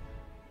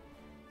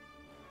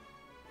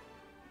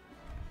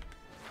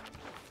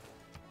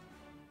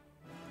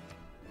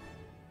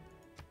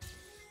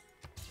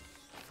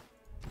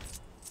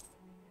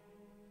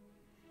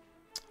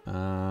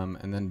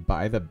 And then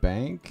buy the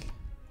bank.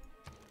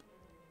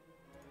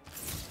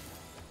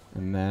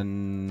 And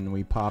then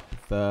we pop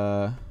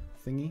the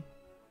thingy.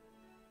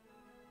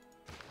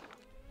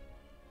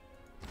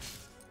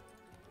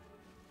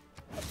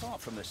 Apart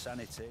from the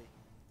sanity.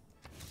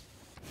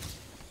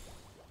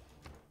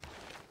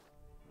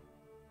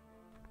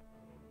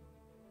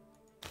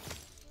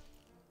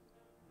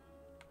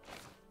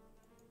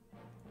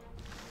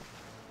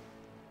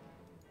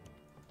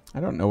 I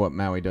don't know what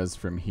Maui does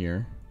from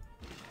here.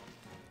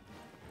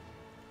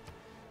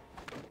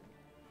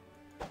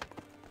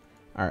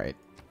 All right.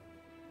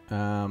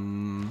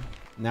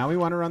 Now we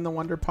want to run the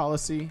wonder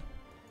policy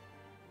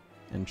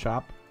and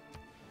chop.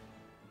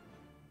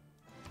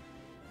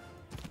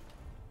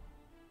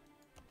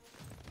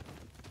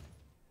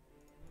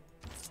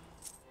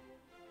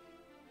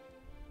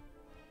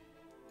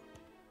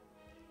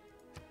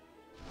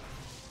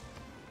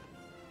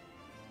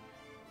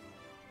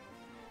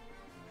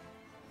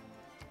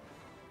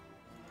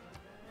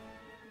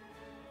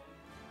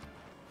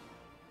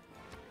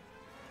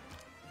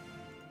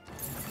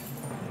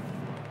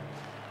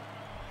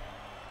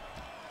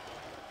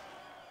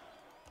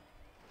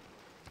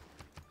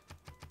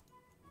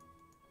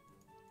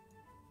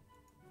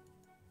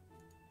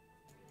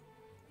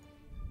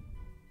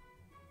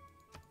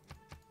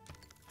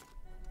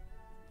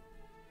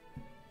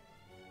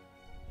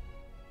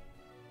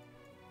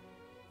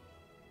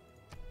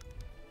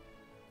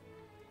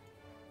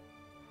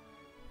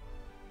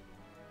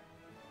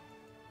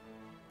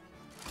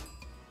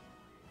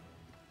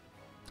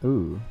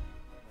 Ooh.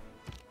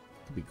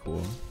 Could be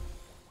cool.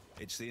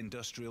 It's the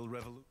Industrial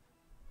Revolution.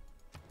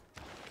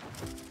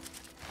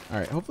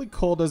 Alright, hopefully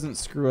coal doesn't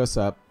screw us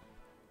up.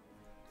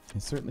 I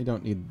certainly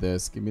don't need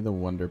this. Give me the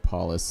wonder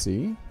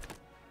policy.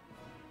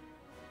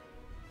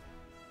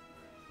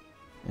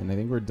 And I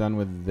think we're done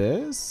with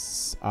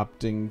this.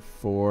 Opting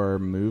for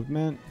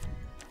movement.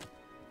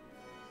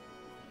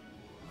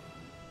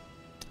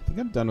 I think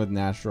I'm done with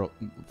natural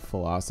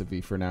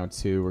philosophy for now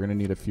too. We're going to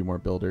need a few more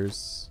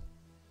builders.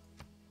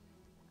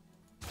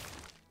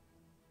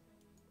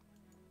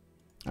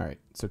 Alright,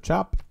 so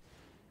chop.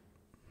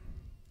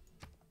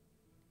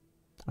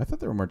 I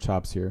thought there were more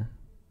chops here.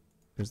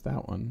 There's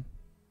that one.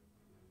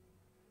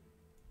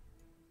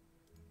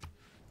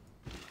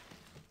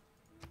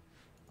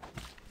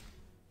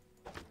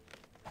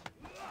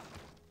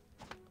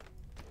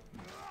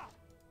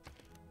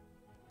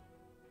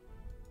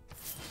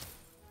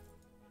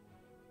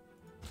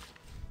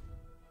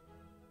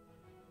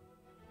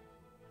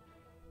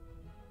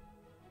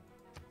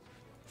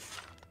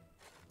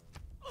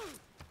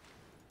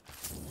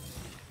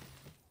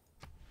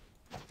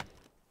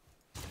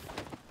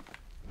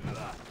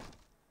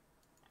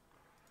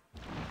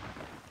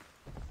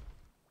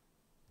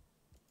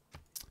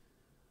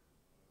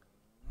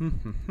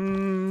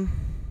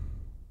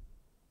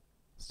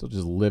 Still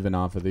just living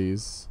off of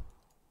these.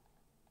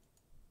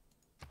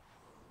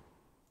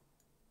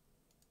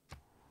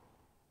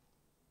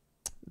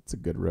 It's a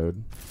good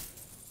road.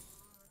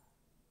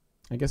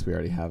 I guess we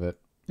already have it.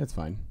 It's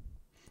fine.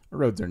 Our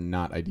roads are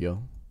not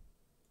ideal.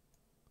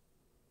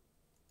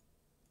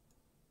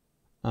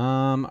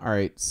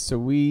 Alright, so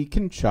we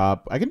can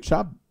chop. I can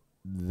chop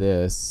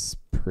this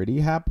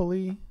pretty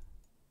happily.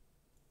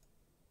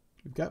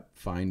 We've got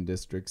fine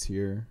districts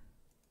here.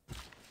 So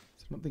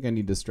I don't think I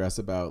need to stress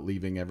about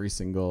leaving every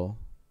single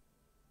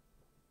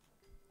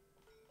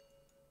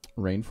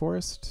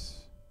rainforest.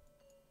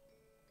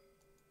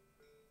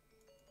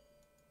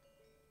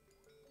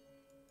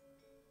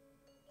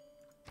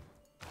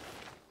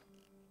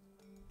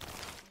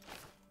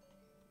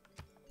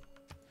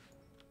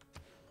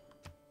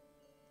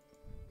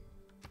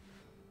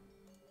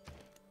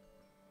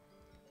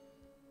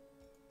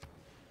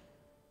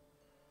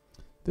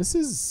 This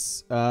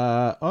is,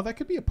 oh, that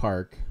could be a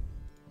park.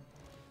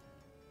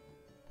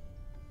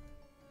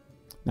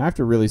 Now I have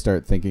to really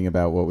start thinking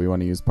about what we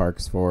want to use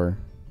parks for.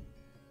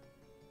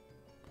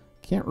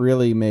 Can't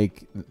really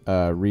make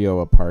Rio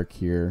a park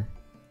here.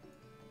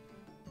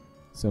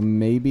 So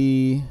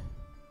maybe,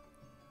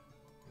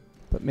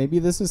 but maybe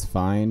this is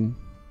fine.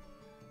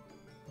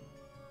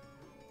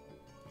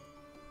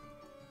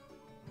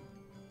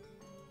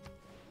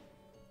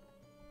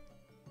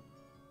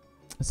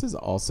 This is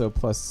also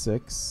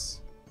 +6.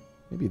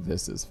 Maybe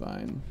this is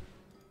fine.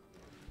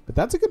 But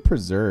that's a good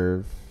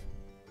preserve.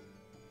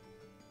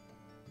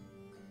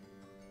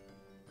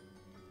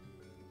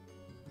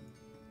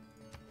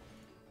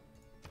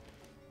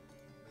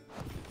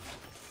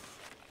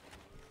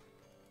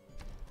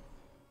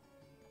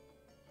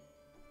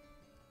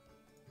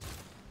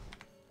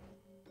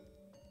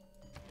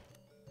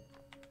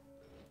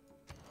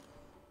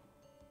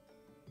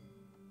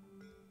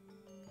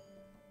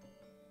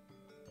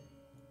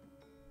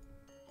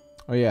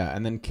 Oh yeah,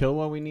 and then kill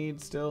what we need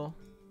still.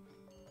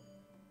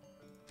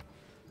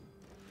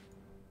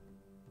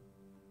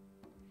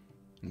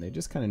 And they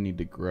just kind of need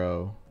to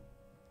grow.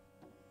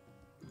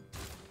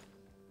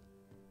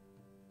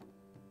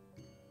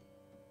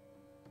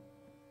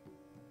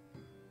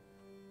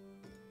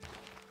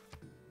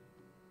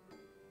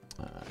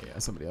 Yeah,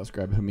 somebody else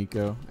grabbed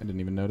Himiko. I didn't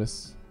even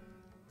notice.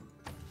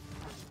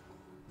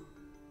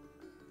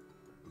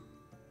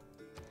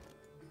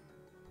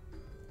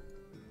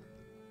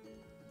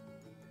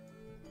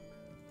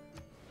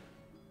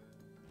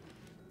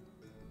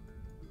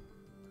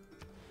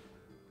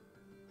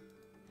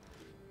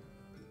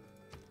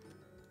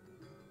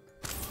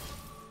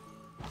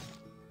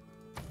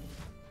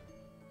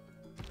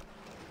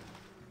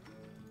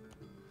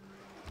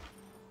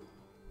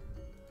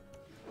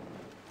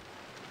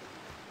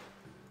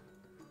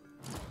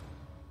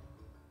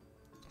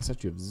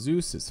 Statue of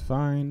Zeus is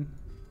fine.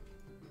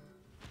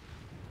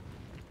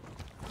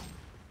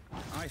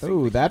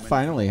 Oh, that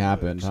finally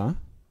happened, huh?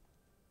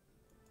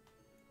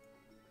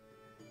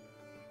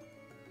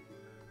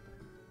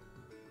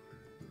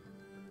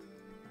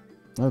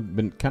 I've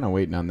been kind of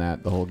waiting on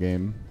that the whole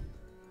game.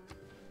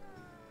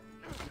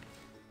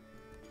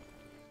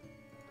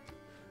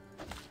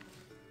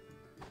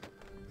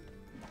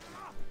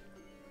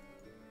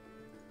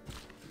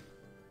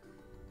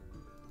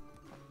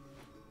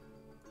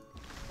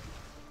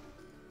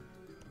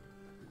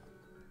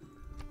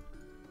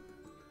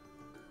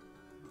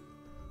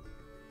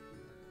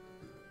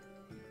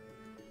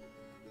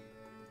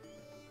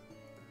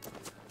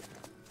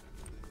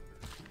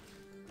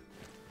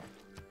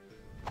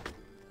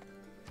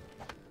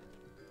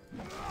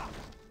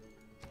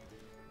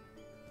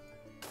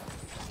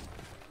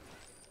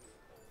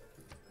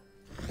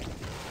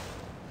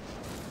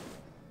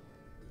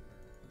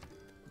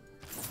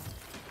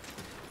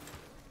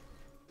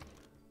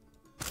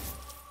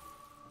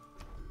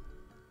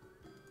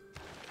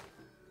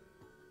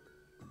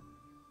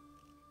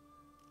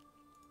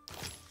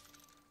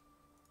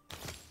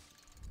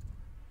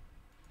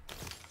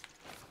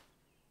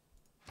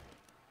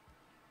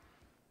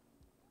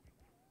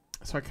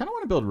 So I kind of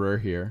want to build Rur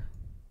here.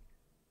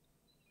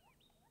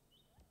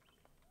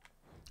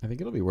 I think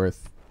it'll be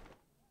worth.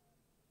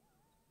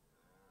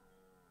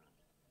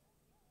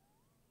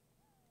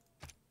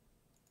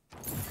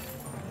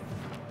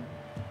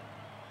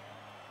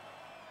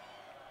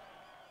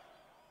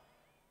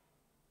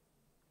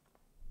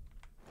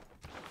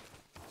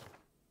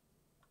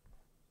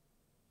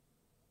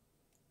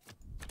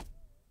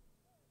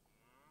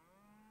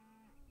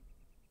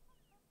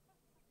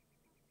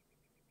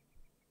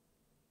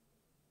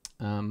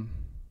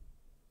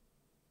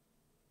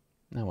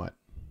 Now what?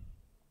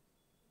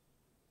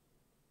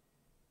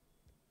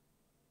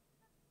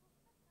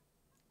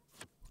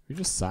 We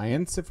just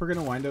science if we're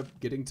gonna wind up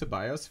getting to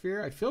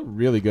Biosphere. I feel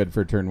really good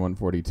for turn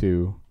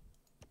 142.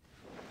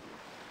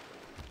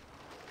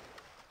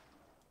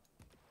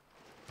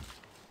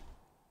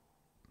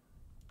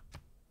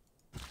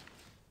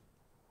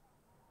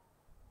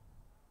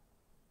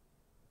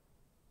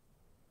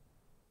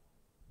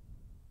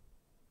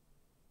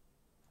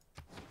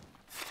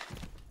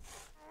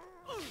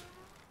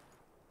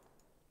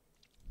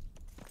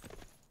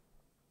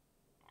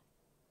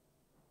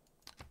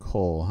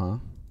 Coal, huh?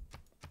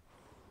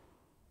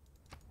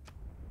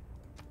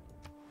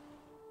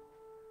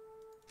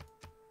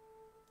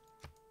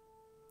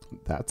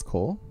 That's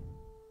cool.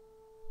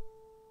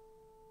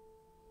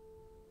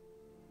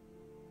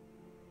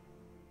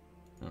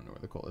 I don't know where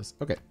the coal is.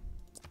 Okay.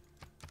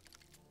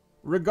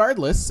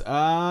 Regardless,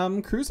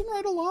 cruising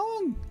right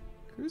along.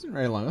 Cruising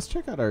right along. Let's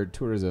check out our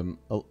tourism.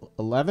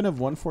 11 of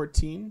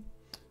 114.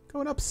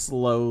 Going up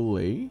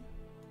slowly.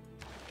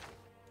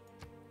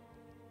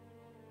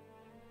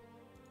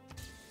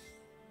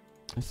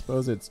 I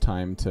suppose it's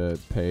time to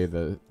pay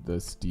the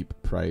steep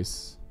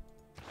price.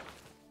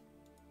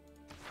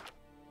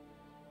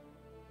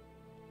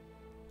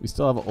 We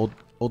still have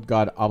old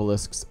god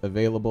obelisks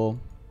available,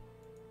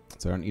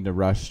 so I don't need to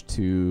rush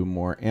to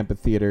more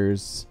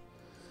amphitheaters.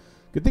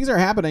 Good things are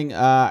happening.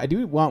 I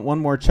do want one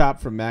more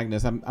chop from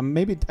Magnus. I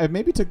maybe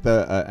took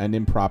the an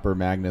improper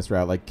Magnus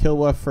route, like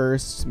Kilwa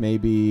first,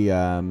 maybe.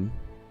 I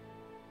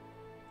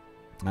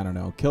don't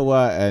know,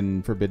 Kilwa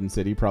and Forbidden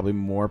City probably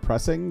more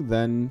pressing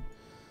than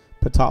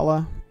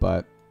Patala,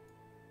 but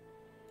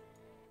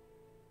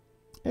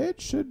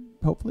it should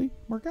hopefully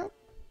work out.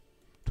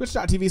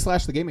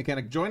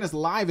 Twitch.tv/thegamemechanic. Join us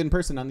live in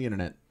person on the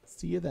internet.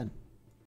 See you then.